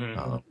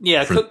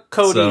 Yeah, For-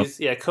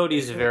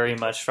 Cody's very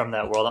much from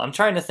that world. I'm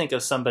trying to think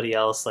of somebody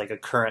else like a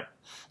current,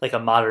 like a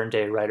modern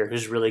day writer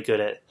who's really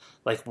good at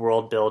like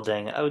world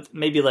building. I would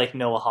maybe like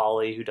Noah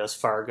Hawley who does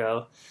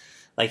Fargo.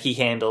 Like he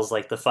handles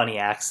like the funny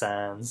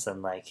accents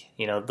and like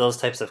those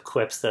types of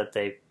quips that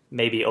they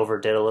maybe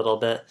overdid a little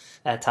bit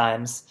at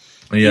times.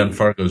 Yeah, and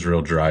Fargo's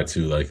real dry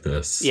too, like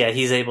this. Yeah,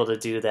 he's able to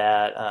do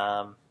that.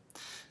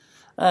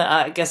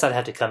 I guess I'd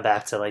have to come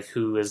back to like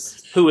who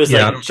is I like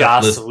don't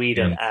Joss listen-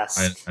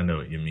 Whedon-esque. I know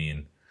what you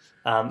mean.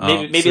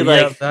 Maybe so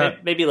like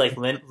that- maybe like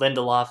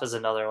Lindelof is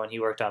another one. He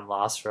worked on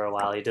Lost for a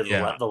while. He did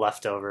Yeah. the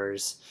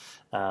Leftovers.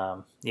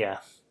 Yeah.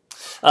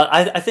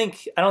 I don't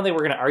think we're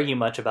going to argue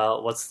much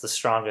about what's the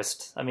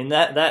strongest. I mean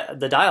that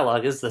the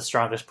dialogue is the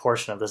strongest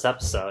portion of this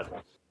episode.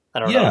 I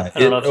don't know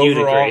if you'd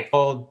agree.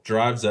 Overall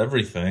drives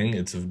everything.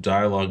 It's a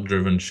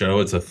dialogue-driven show.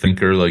 It's a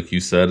thinker, like you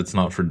said. It's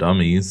not for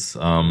dummies.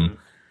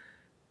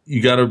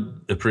 You got to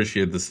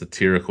appreciate the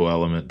satirical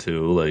element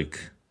too, like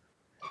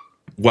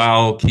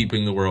while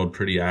keeping the world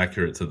pretty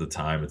accurate to the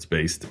time it's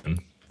based in.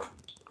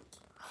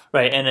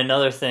 Right, and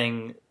another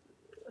thing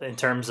in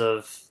terms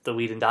of the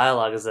Whedon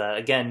dialogue is that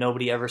again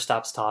nobody ever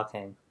stops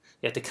talking.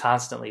 You have to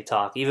constantly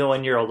talk, even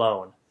when you're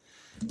alone.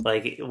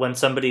 Like when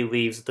somebody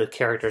leaves, the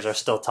characters are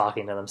still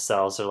talking to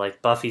themselves. Or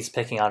like Buffy's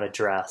picking out a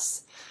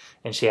dress,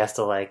 and she has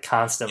to like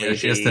constantly. Yeah,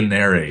 she has to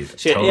narrate.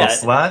 Total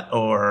slut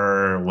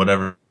or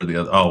whatever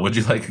the other. Oh, would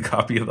you like a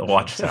copy of The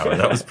Watchtower?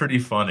 That was pretty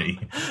funny.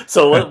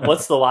 So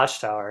what's the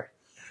Watchtower?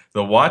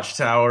 The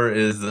Watchtower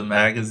is the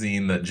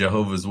magazine that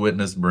Jehovah's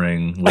Witness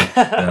bring with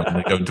them.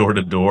 They go door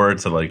to door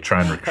to like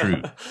try and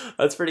recruit.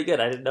 That's pretty good.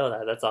 I didn't know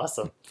that. That's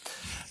awesome.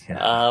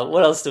 Yeah.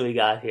 What else do we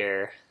got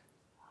here?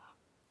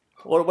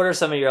 What are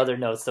some of your other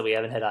notes that we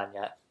haven't hit on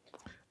yet?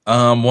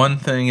 One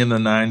thing in the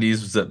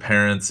 90s was that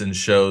parents in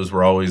shows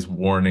were always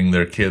warning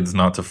their kids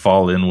not to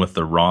fall in with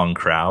the wrong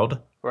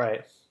crowd.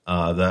 Right.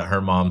 That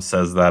her mom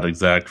says that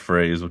exact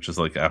phrase, which is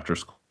like after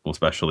school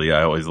especially.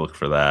 I always look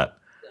for that.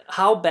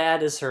 How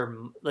bad is her,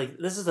 like,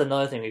 this is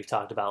another thing we've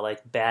talked about,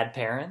 like, bad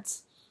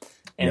parents.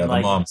 And, yeah, the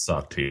like, mom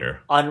sucked here.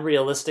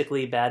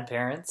 Unrealistically bad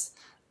parents.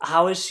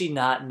 How does she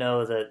not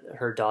know that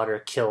her daughter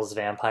kills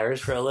vampires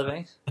for a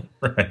living?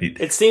 Right.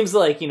 It seems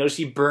like,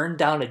 she burned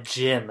down a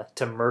gym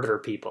to murder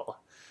people.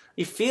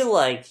 You feel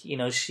like,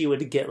 she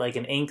would get like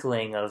an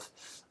inkling of,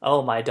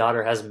 oh, my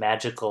daughter has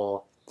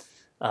magical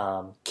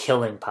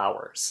killing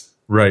powers.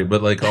 Right,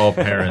 but like all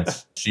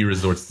parents, she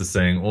resorts to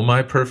saying, well,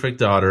 my perfect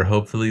daughter,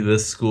 hopefully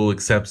this school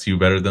accepts you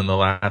better than the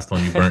last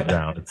one you burnt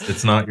down.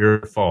 It's not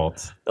your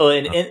fault. Oh,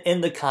 and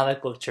in the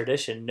comic book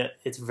tradition,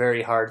 it's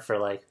very hard for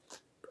like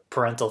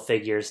parental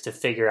figures to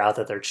figure out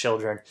that their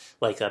children,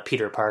 like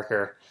Peter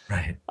Parker,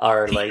 right,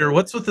 are Peter, like,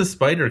 what's with the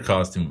spider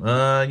costume?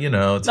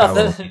 It's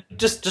nothing.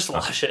 Just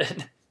watch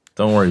it.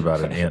 Don't worry about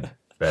it, Aunt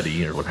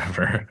Betty or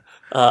whatever.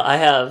 I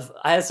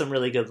had some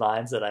really good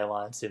lines that I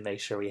wanted to make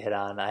sure we hit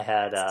on. I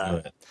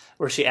had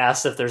where she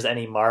asked if there's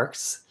any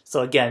marks.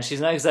 So again, she's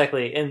not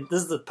exactly, and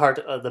this is the part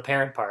of the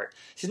parent part.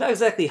 She's not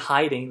exactly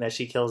hiding that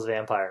she kills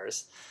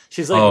vampires.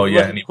 She's like, oh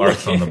yeah, any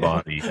marks on the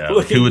body? Yeah.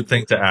 Who would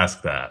think to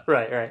ask that?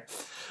 Right.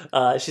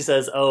 She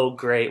says, "Oh,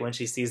 great!" when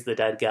she sees the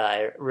dead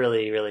guy.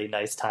 Really, really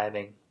nice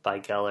timing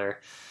by Geller.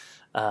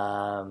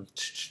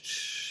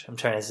 I'm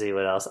trying to see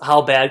what else.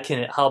 How bad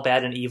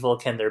and evil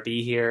can there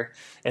be here?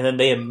 And then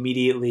they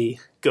immediately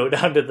go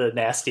down to the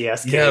nasty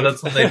ass cave. Yeah,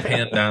 that's when they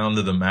pan down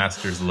to the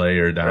master's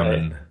lair down Right.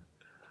 in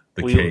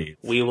the cave.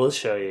 We will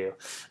show you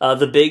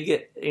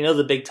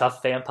the big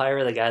tough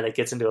vampire, the guy that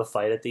gets into a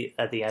fight at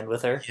the end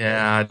with her.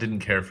 Yeah, I didn't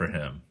care for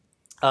him.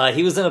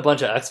 He was in a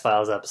bunch of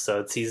X-Files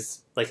episodes.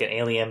 He's like an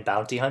alien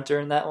bounty hunter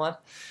in that one,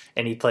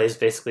 and he plays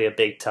basically a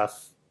big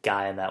tough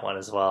guy in that one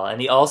as well. And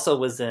he also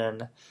was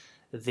in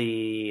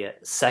the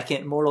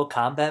second Mortal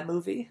Kombat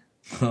movie.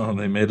 Oh,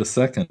 they made a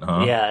second,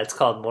 huh? Yeah, it's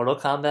called Mortal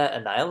Kombat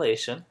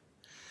Annihilation.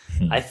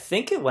 I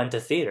think it went to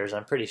theaters,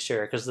 I'm pretty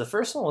sure, because the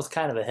first one was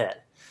kind of a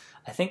hit.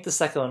 I think the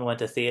second one went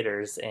to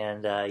theaters,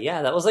 and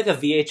that was like a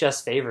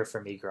VHS favorite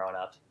for me growing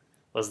up,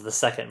 was the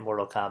second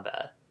Mortal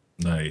Kombat.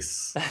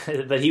 Nice.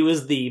 But he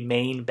was the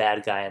main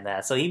bad guy in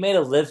that, so he made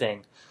a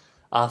living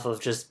off of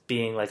just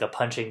being like a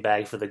punching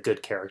bag for the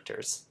good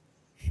characters.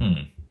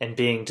 And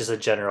being just a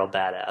general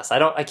badass.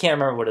 I can't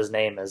remember what his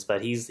name is,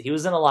 but he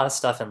was in a lot of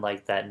stuff in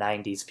like that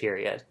 90s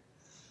period.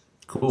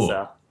 Cool.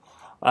 So,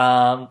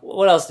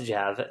 what else did you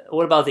have?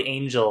 What about the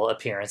Angel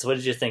appearance? What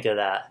did you think of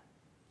that?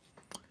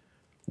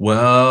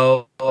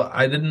 Well,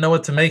 I didn't know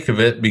what to make of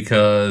it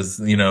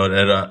because,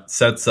 it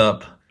sets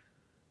up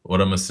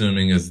what I'm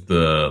assuming is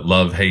the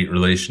love-hate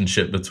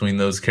relationship between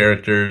those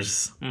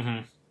characters.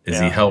 Mm-hmm. Is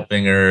he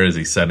helping her? Is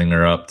he setting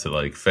her up to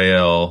like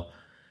fail?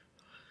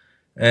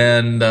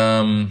 And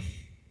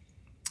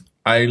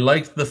I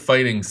liked the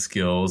fighting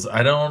skills.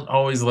 I don't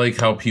always like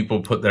how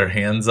people put their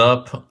hands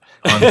up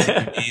on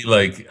TV,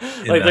 like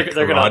in Like a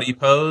karate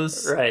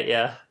pose. Right,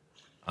 yeah.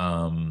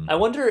 I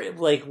wonder,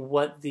 like,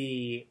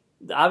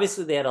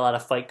 obviously they had a lot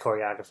of fight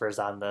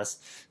choreographers on this,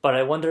 but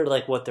I wondered,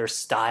 like, what their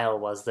style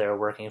was they were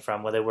working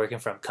from. Were they working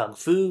from kung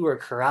fu or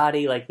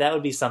karate? Like, that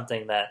would be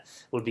something that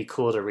would be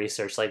cool to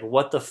research, like,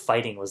 what the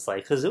fighting was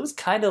like. Because it was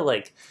kind of,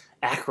 like,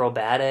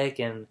 acrobatic,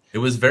 and it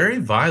was very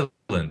violent.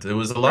 It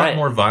was a lot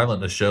more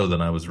violent a show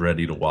than I was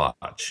ready to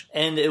watch.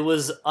 And it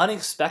was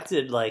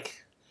unexpected,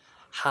 like,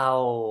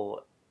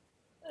 how...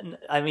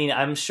 I mean,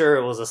 I'm sure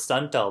it was a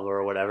stunt double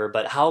or whatever,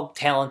 but how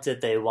talented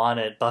they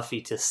wanted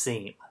Buffy to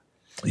seem.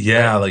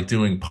 Yeah, like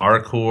doing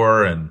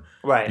parkour and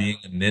Right. being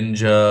a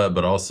ninja,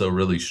 but also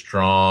really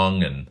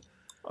strong. And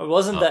It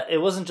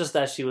wasn't just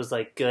that she was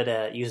like good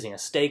at using a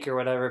stake or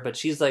whatever, but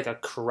she's like a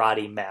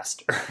karate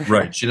master.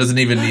 right, she doesn't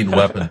even need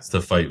weapons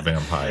to fight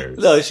vampires.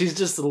 No, she's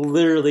just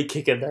literally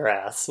kicking their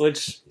ass,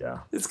 which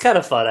it's kind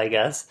of fun, I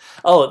guess.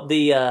 Oh,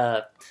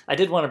 I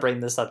did want to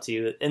bring this up to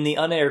you. In the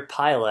unaired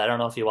pilot, I don't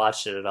know if you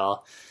watched it at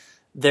all,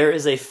 there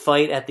is a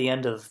fight at the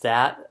end of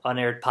that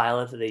unaired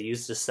pilot that they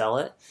used to sell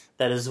it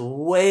that is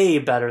way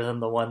better than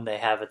the one they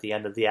have at the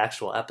end of the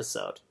actual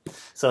episode.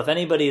 So if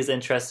anybody is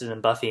interested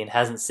in Buffy and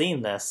hasn't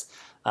seen this,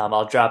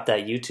 I'll drop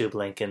that YouTube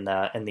link in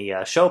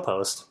the show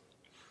post.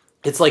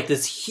 It's like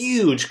this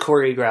huge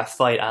choreographed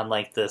fight on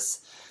like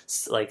this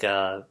like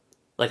a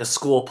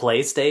school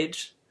play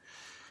stage,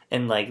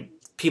 and like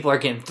people are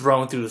getting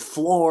thrown through the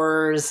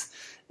floors,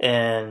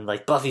 and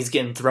like Buffy's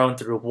getting thrown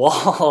through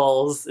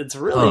walls. It's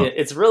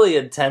really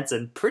intense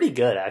and pretty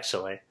good,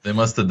 actually. They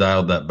must have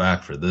dialed that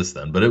back for this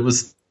then, but it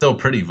was still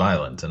pretty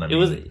violent. And it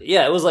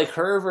was like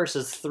her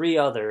versus three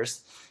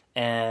others,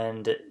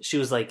 and she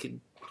was like,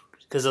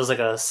 because it was like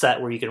a set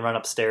where you can run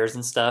upstairs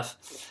and stuff,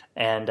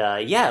 and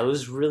it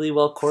was really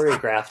well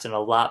choreographed and a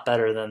lot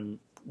better than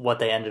what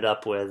they ended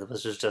up with,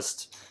 which was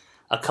just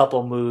a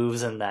couple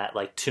moves and that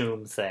like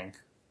tomb thing.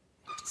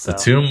 So, the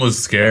tomb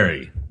was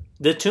scary.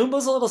 The tomb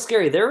was a little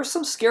scary. There were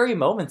some scary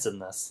moments in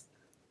this.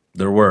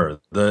 There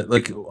were.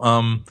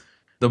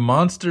 The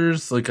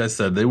monsters, like I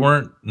said, they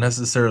weren't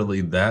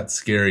necessarily that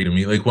scary to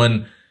me. Like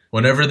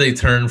whenever they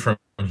turn from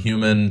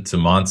human to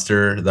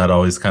monster, that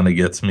always kind of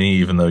gets me,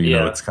 even though you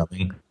know it's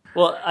coming.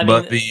 Well, I mean,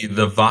 but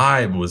the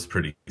vibe was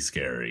pretty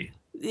scary.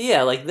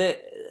 Yeah, like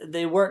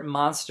they weren't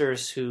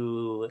monsters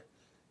who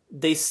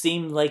they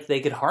seemed like they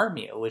could harm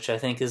you, which I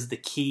think is the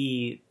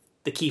key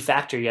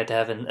factor you have to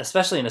have,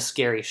 especially in a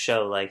scary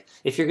show. Like,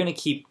 if you're going to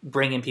keep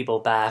bringing people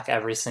back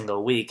every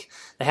single week,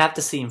 they have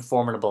to seem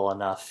formidable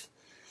enough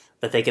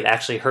that they could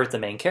actually hurt the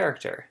main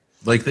character.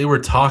 Like, they were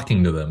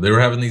talking to them. They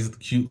were having these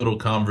cute little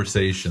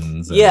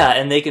conversations.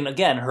 And they can,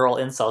 again, hurl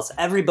insults.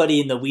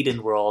 Everybody in the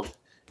Whedon world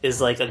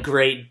is like a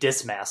great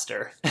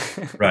dismaster.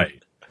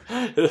 Right.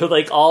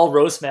 Like all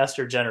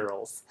roastmaster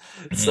generals.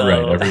 So,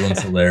 right,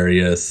 everyone's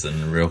hilarious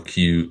and real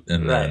cute,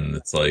 and then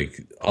it's like,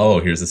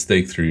 oh, here's a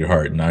stake through your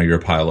heart. Now you're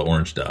a pile of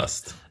orange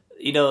dust.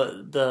 You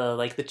know,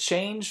 the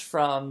change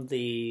from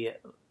the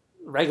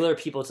regular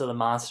people to the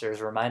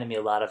monsters reminded me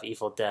a lot of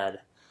Evil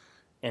Dead,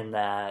 in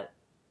that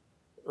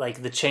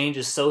like the change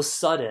is so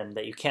sudden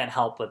that you can't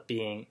help but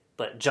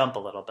jump a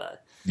little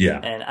bit. Yeah.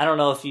 And I don't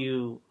know if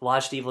you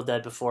watched Evil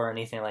Dead before or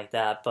anything like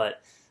that,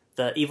 but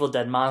the Evil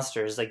Dead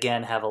monsters,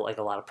 again, have a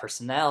lot of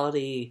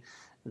personality.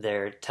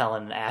 They're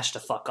telling Ash to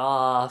fuck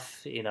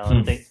off,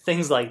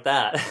 things like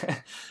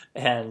that.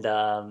 And,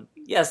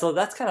 so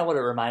that's kind of what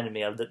it reminded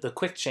me of. The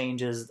quick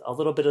changes, a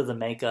little bit of the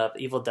makeup.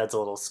 Evil Dead's a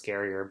little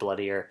scarier,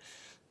 bloodier.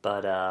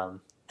 But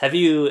have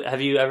you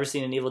ever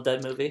seen an Evil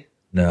Dead movie?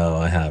 No,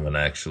 I haven't,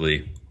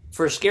 actually.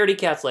 For scaredy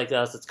cats like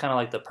us, it's kind of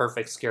like the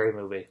perfect scary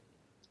movie.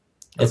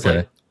 It's Okay.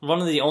 like one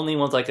of the only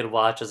ones I could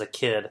watch as a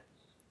kid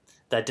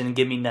that didn't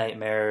give me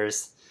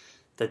nightmares,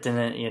 that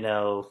didn't,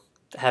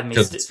 have me.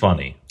 Because it's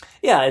funny.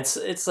 Yeah,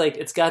 it's like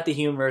it's got the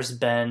humorous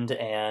bend,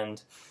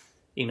 and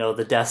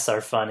the deaths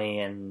are funny,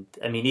 and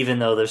I mean, even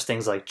though there's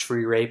things like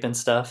tree rape and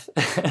stuff,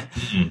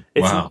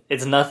 Wow.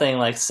 it's nothing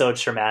like so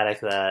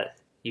traumatic that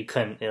you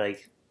couldn't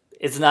like.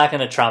 It's not going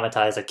to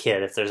traumatize a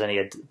kid if there's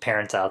any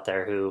parents out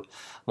there who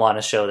want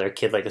to show their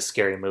kid like a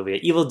scary movie.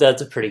 Evil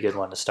Dead's a pretty good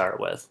one to start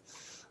with.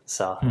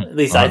 So at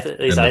least I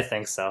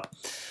think so.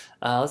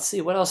 Let's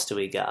see, what else do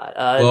we got?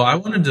 Well, I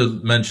wanted to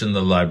mention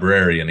the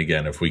librarian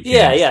again, if we can.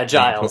 Yeah,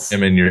 Giles. Put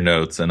him in your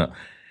notes. And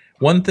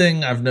one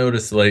thing I've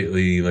noticed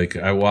lately, like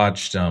I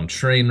watched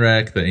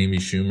Trainwreck, the Amy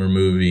Schumer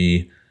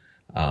movie.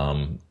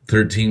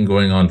 13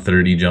 Going on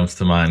 30 jumps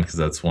to mind because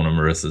that's one of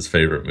Marissa's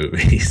favorite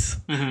movies.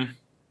 Mm-hmm.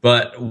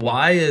 But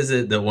why is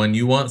it that when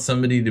you want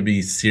somebody to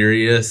be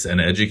serious and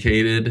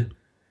educated,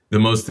 the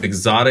most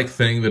exotic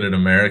thing that an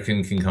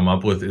American can come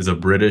up with is a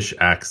British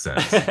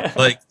accent?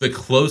 Like the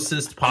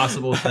closest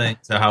possible thing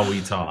to how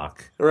we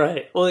talk.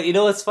 Right. Well,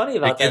 what's funny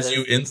about that It gives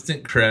you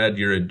instant cred.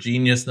 You're a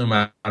genius no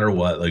matter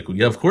what. Like,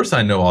 yeah, of course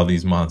I know all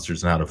these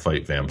monsters and how to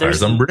fight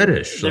vampires. I'm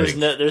British.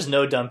 There's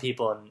no dumb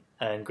people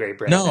in Great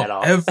Britain at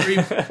all. Every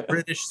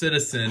British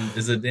citizen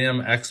is a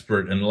damn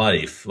expert in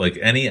life, like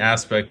any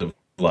aspect of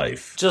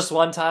life. Just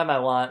one time I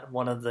want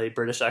one of the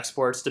British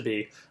exports to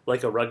be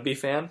like a rugby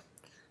fan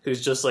who's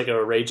just like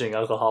a raging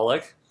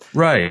alcoholic.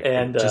 Right.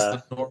 And just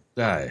a normal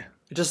guy.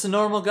 Just a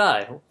normal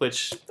guy,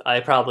 which I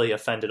probably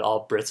offended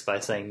all Brits by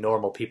saying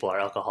normal people are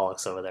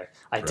alcoholics over there.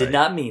 I did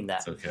not mean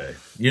that. It's okay.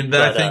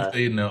 I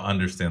think they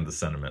understand the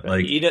sentiment.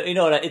 Like you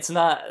know what? It's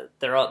not.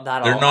 They're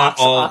not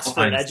all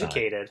Oxford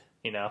educated.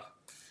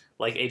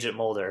 Like Agent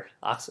Mulder.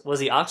 Was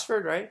he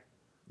Oxford, right?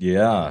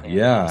 Yeah.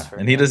 Oxford,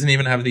 and he doesn't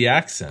even have the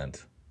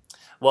accent.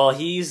 Well,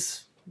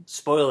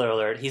 spoiler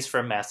alert, he's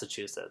from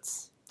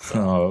Massachusetts. So,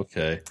 oh,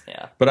 okay.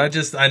 Yeah. But I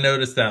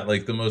noticed that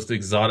like the most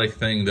exotic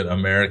thing that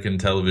American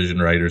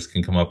television writers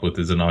can come up with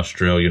is an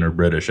Australian or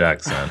British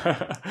accent.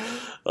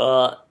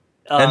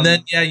 And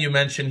then, you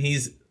mentioned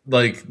he's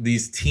like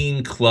these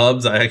teen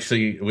clubs.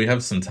 We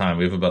have some time.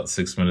 We have about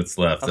 6 minutes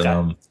left. Okay.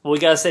 Well, we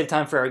got to save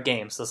time for our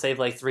game, so save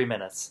like 3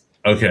 minutes.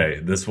 Okay,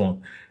 this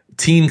won't.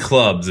 Teen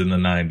clubs in the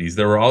 90s.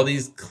 There were all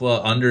these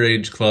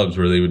underage clubs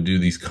where they would do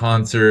these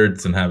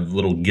concerts and have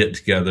little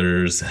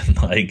get-togethers. And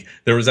like,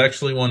 there was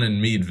actually one in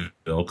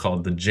Meadville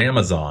called the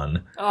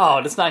Jamazon. Oh,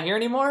 it's not here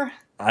anymore?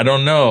 I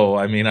don't know.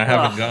 I mean, I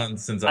haven't gone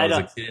since I was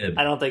a kid.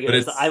 I don't think it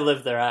is. I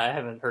lived there. I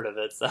haven't heard of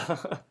it.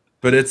 So.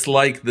 But it's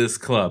like this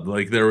club.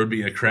 Like there would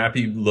be a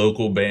crappy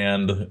local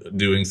band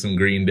doing some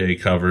Green Day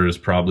covers,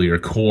 probably, or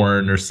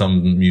Korn or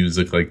some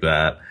music like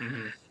that.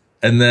 Mm-hmm.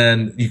 And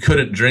then you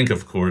couldn't drink,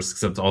 of course,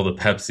 except all the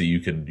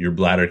Pepsi your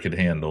bladder could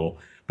handle.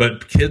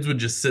 But kids would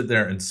just sit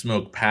there and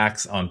smoke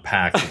packs on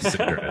packs of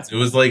cigarettes. It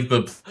was like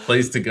the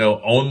place to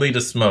go only to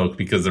smoke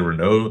because there were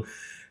no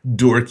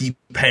dorky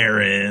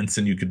parents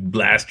and you could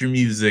blast your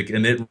music.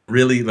 And it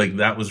really, like,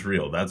 that was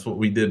real. That's what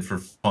we did for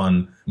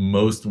fun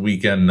most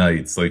weekend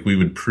nights. Like we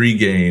would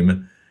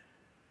pregame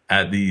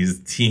at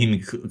these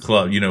teen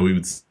club. We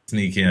would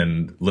sneak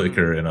in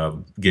liquor in a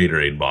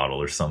Gatorade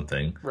bottle or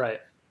something. Right.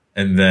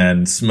 And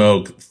then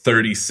smoke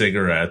 30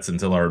 cigarettes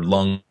until our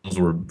lungs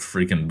were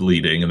freaking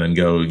bleeding and then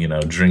go,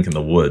 drink in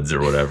the woods or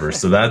whatever.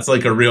 So that's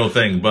like a real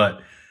thing.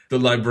 But the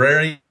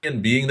librarian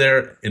being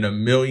there in a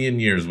million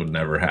years would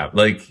never happen.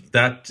 Like,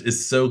 that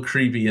is so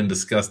creepy and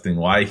disgusting.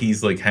 Why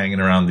he's like hanging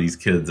around these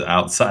kids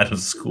outside of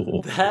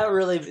school.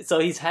 So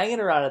he's hanging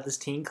around at this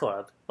teen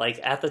club,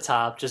 like at the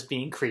top, just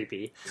being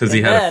creepy. Because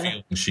he had a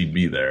feeling she'd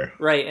be there.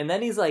 Right. And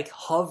then he's like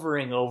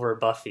hovering over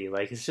Buffy.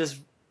 Like, it's just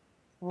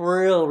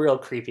real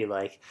creepy.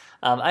 Like,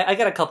 I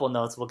got a couple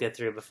notes we'll get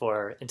through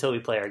until we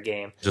play our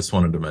game. Just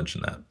wanted to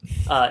mention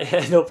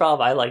that. No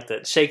problem. I liked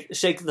it. Shake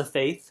the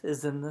Faith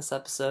is in this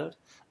episode.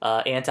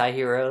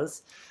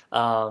 Anti-Heroes.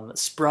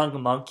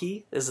 Sprung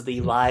Monkey is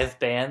the live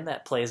band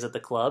that plays at the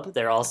club.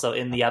 They're also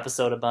in the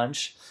episode a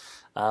bunch.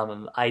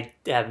 I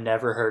have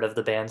never heard of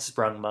the band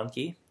Sprung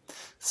Monkey,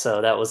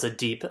 so that was a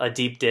deep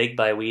dig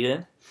by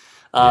Whedon.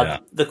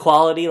 The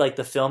quality, like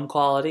the film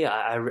quality,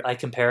 I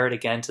compare it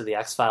again to the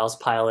X-Files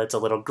pilot. It's a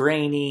little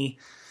grainy,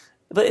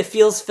 but it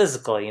feels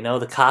physical.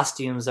 The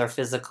costumes are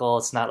physical.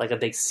 It's not like a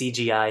big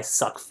CGI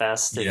suck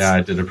fest.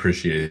 I did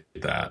appreciate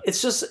that.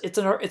 It's just it's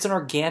an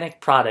organic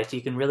product.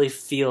 You can really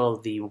feel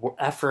the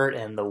effort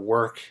and the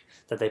work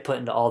that they put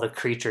into all the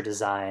creature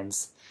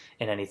designs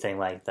and anything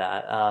like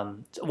that.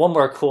 One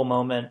more cool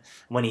moment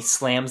when he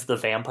slams the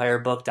vampire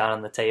book down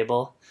on the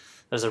table.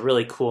 There's a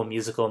really cool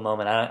musical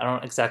moment. I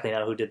don't exactly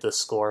know who did the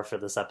score for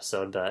this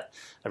episode, but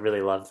I really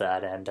love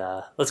that. And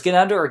let's get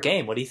on to our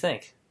game. What do you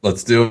think?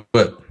 Let's do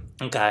it.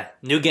 Okay,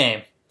 new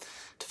game.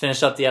 To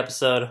finish up the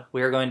episode,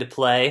 we are going to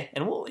play,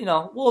 and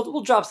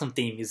we'll drop some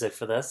theme music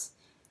for this.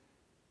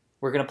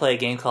 We're going to play a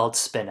game called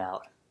Spin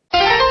Out.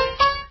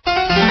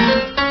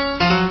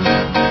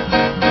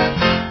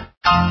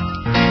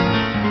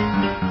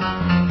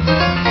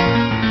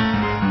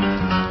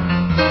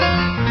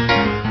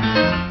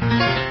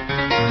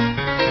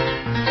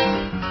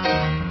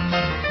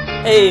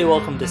 Hey,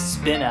 welcome to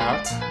Spin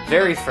Out,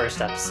 very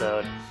first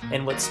episode.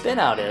 And what Spin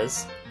Out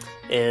is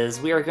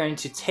we are going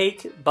to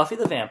take Buffy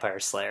the Vampire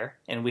Slayer,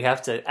 and we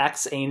have to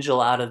X Angel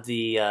out of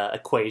the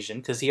equation,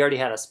 because he already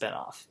had a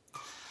spin-off.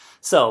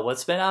 So, what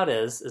Spin Out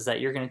is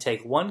that you're going to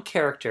take one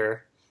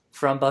character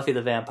from Buffy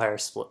the Vampire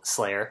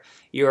Slayer,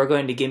 you are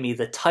going to give me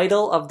the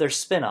title of their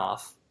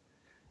spin-off,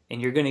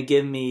 and you're going to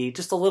give me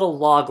just a little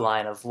log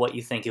line of what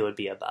you think it would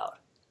be about.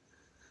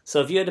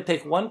 So if you had to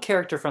pick one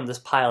character from this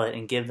pilot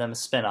and give them a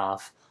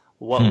spin-off,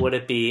 what would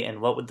it be, and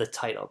what would the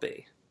title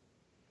be?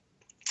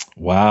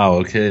 Wow,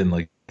 okay, and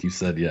like you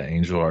said, yeah,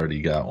 Angel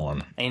already got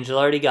one. Angel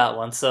already got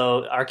one.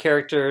 So our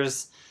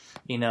characters,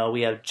 we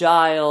have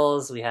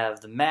Giles, we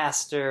have the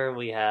Master,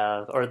 we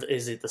have, or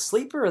is it the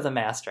Sleeper or the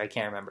Master? I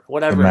can't remember.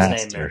 Whatever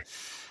his name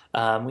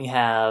is. We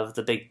have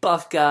the big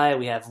buff guy,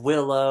 we have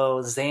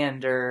Willow,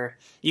 Xander.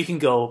 You can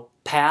go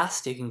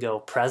past, you can go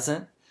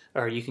present,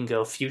 or you can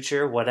go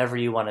future, whatever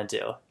you want to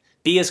do.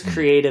 Be as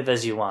creative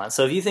as you want.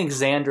 So if you think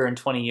Xander in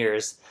 20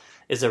 years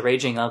is a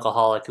raging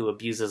alcoholic who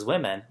abuses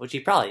women, which he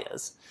probably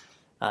is,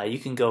 you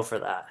can go for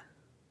that.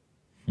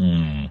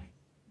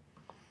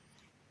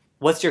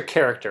 What's your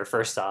character,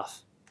 first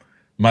off?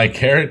 My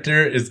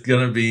character is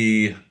going to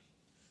be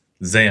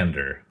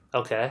Xander.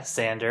 Okay,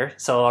 Xander.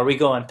 So are we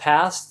going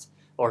past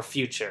or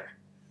future?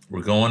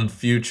 We're going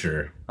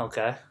future.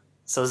 Okay.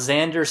 So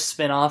Xander's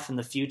spin-off in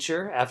the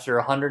future after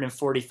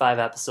 145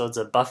 episodes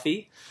of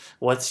Buffy.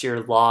 What's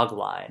your log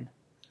line?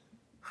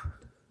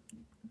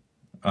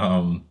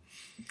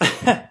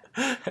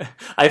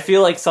 I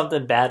feel like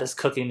something bad is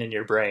cooking in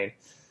your brain.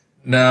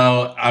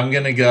 No, I'm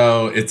going to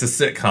go, it's a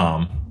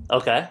sitcom.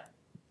 Okay.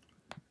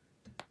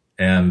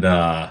 And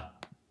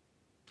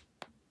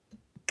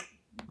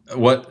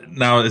what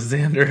now is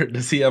Xander,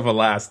 does he have a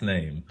last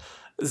name?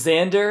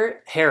 Xander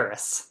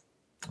Harris.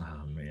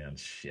 Oh man,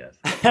 shit.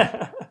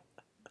 That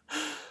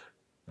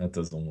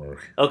doesn't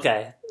work.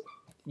 Okay.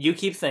 You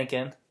keep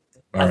thinking.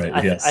 All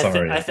right,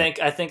 sorry. I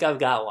think I've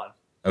got one.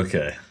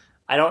 Okay.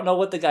 I don't know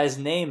what the guy's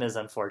name is,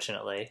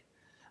 unfortunately,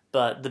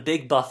 but the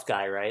big buff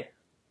guy, right?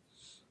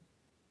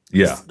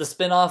 Yeah. The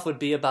spin-off would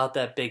be about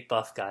that big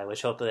buff guy,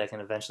 which hopefully I can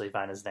eventually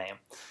find his name.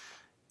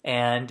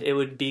 And it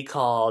would be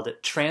called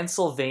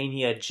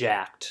Transylvania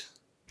Jacked.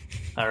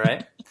 All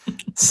right?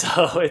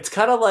 So it's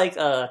kind of like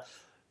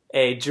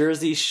a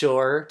Jersey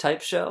Shore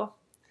type show,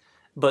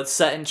 but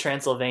set in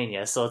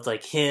Transylvania. So it's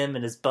like him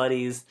and his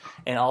buddies,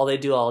 and all they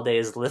do all day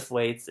is lift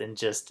weights and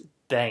just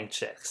bang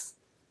chicks.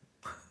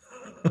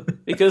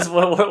 Because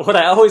what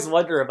I always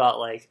wonder about,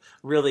 like,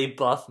 really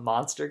buff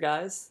monster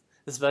guys,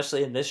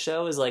 especially in this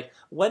show, is like,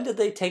 when did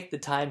they take the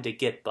time to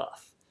get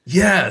buff?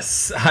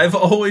 Yes, I've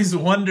always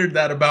wondered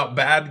that about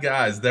bad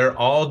guys. They're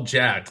all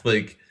jacked.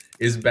 Like,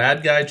 is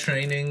bad guy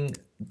training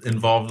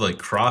involved like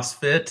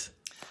CrossFit?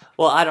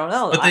 Well, I don't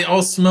know. But they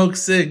all smoke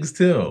cigs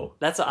too.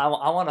 I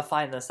want to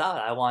find this out.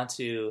 I want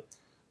to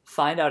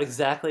find out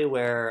exactly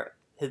where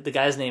the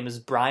guy's name is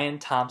Brian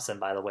Thompson,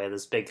 by the way,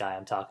 this big guy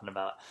I'm talking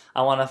about.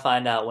 I want to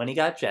find out when he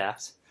got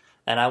jacked,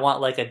 and I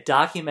want like a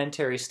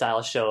documentary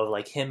style show of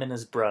like him and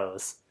his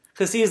bros,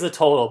 because he's a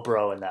total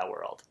bro in that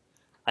world.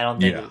 I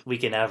don't think we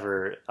can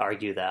ever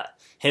argue that.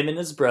 Him and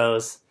his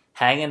bros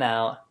hanging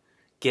out,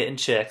 getting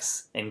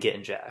chicks, and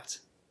getting jacked.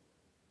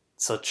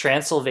 So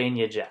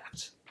Transylvania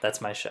Jacked. That's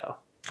my show.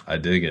 I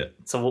dig it.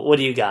 So what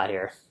do you got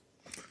here?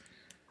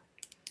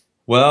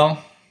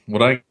 Well,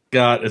 what I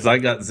got is I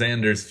got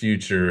Xander's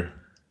future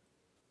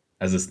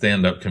as a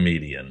stand-up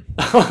comedian.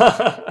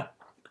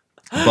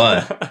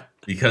 But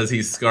because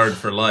he's scarred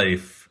for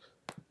life,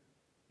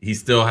 he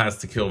still has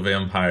to kill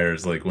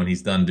vampires like when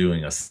he's done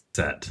doing a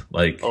set.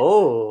 Like,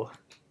 oh.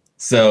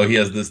 So he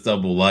has this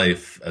double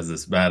life as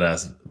this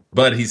badass,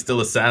 but he's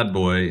still a sad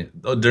boy.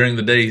 During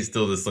the day, he's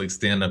still this like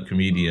stand-up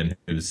comedian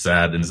who's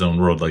sad in his own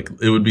world. Like,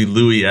 it would be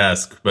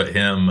Louis-esque, but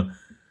him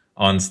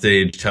on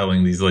stage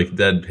telling these like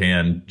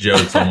deadpan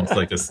jokes, almost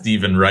like a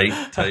Stephen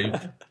Wright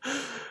type.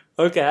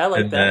 Okay, I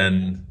like and that.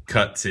 And then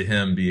cut to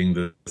him being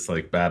this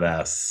like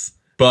badass.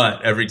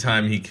 But every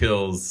time he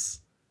kills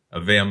a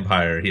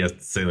vampire, he has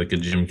to say like a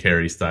Jim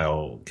Carrey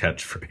style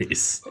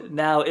catchphrase.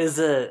 Now, is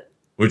it...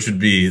 Which would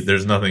be,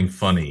 there's nothing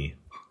funny.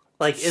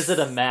 Like, is it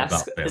a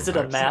mask? Is it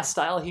a mask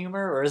style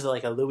humor, or is it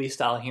like a Louis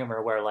style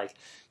humor where like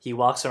he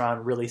walks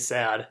around really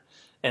sad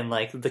and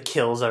like the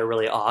kills are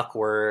really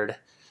awkward?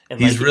 And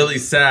he's like, really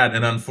sad,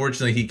 and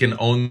unfortunately, he can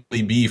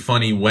only be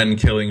funny when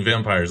killing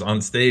vampires. On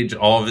stage,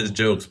 all of his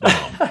jokes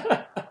bomb.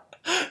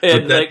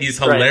 But then he's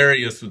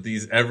hilarious with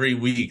these. Every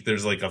week,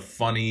 there's like a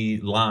funny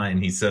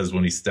line he says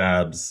when he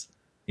stabs,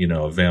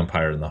 a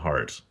vampire in the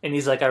heart. And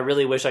he's like, I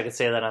really wish I could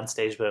say that on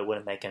stage, but it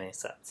wouldn't make any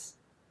sense.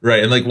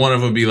 Right, and like one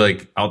of them would be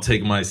like, I'll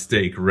take my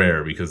steak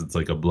rare because it's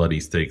like a bloody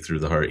stake through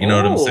the heart. You know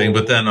what I'm saying?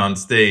 But then on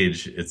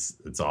stage,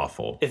 it's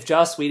awful. If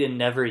Joss Whedon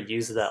never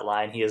used that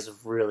line, he is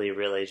really,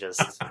 really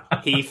just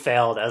he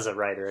failed as a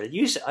writer.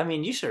 You should have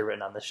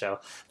written on the show.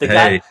 The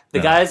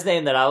guy's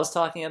name that I was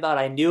talking about,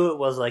 I knew it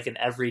was like an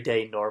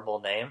everyday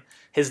normal name.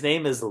 His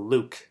name is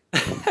Luke.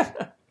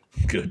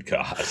 Good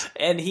God.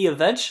 And he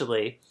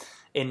eventually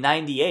in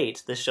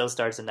 98, this show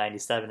starts in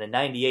 97. In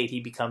 98, he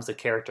becomes a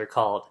character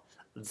called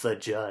The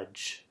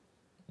Judge.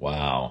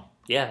 Wow.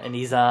 Yeah, and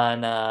he's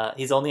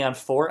only on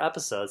 4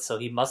 episodes, so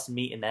he must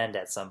meet an end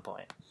at some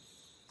point.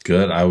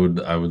 Good. I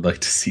would like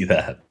to see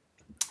that.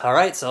 All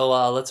right,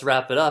 so let's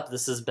wrap it up.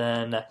 This has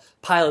been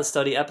Pilot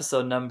Study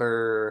episode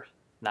number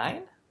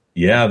 9?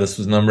 Yeah, this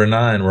was number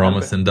 9. We're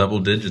almost in double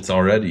digits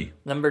already.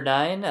 Number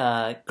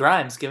 9,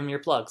 Grimes, give him your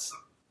plugs.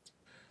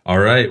 All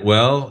right,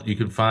 well, you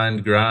can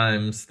find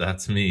Grimes,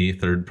 that's me,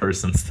 third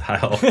person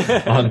style,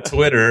 on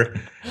Twitter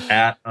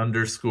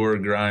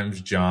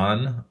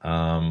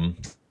 @_GrimesJohn,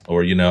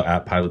 or,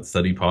 at Pilot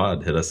Study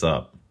Pod. Hit us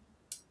up.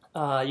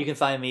 You can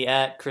find me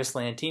at Chris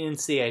Lantinen,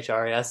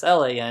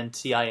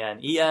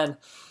 ChrisLantinen.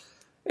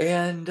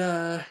 And,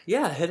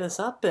 hit us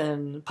up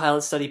in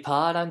Pilot Study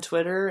Pod on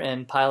Twitter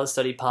and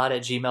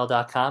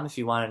pilotstudypod@gmail.com if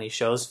you want any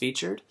shows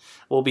featured.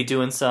 We'll be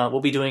doing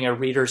a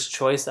Reader's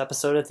Choice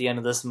episode at the end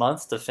of this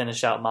month to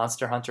finish out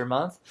Monster Hunter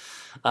month.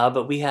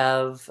 But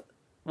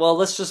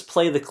let's just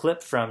play the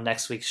clip from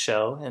next week's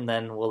show, and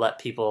then we'll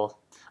let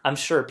I'm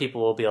sure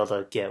people will be able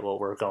to get what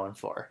we're going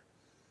for.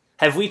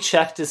 Have we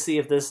checked to see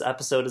if this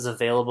episode is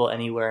available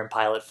anywhere in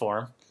pilot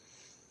form?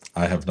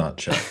 I have not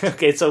checked.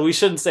 Okay, so we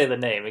shouldn't say the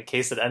name in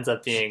case it ends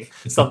up being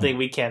something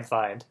we can't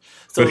find.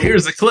 So but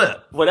here's a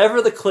clip.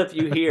 Whatever the clip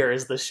you hear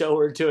is the show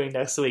we're doing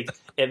next week.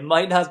 It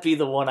might not be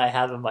the one I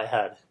have in my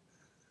head.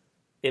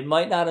 It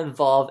might not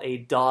involve a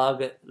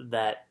dog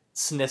that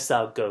sniffs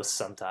out ghosts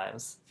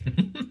sometimes.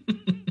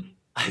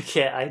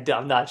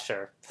 I'm not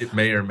sure. It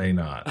may or may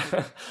not.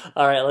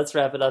 All right, let's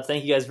wrap it up.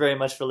 Thank you guys very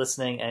much for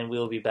listening, and we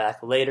will be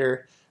back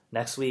later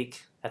next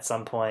week at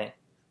some point.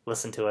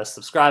 Listen to us,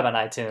 subscribe on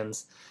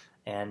iTunes,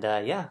 and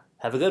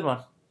have a good one.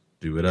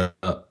 Do it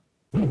up.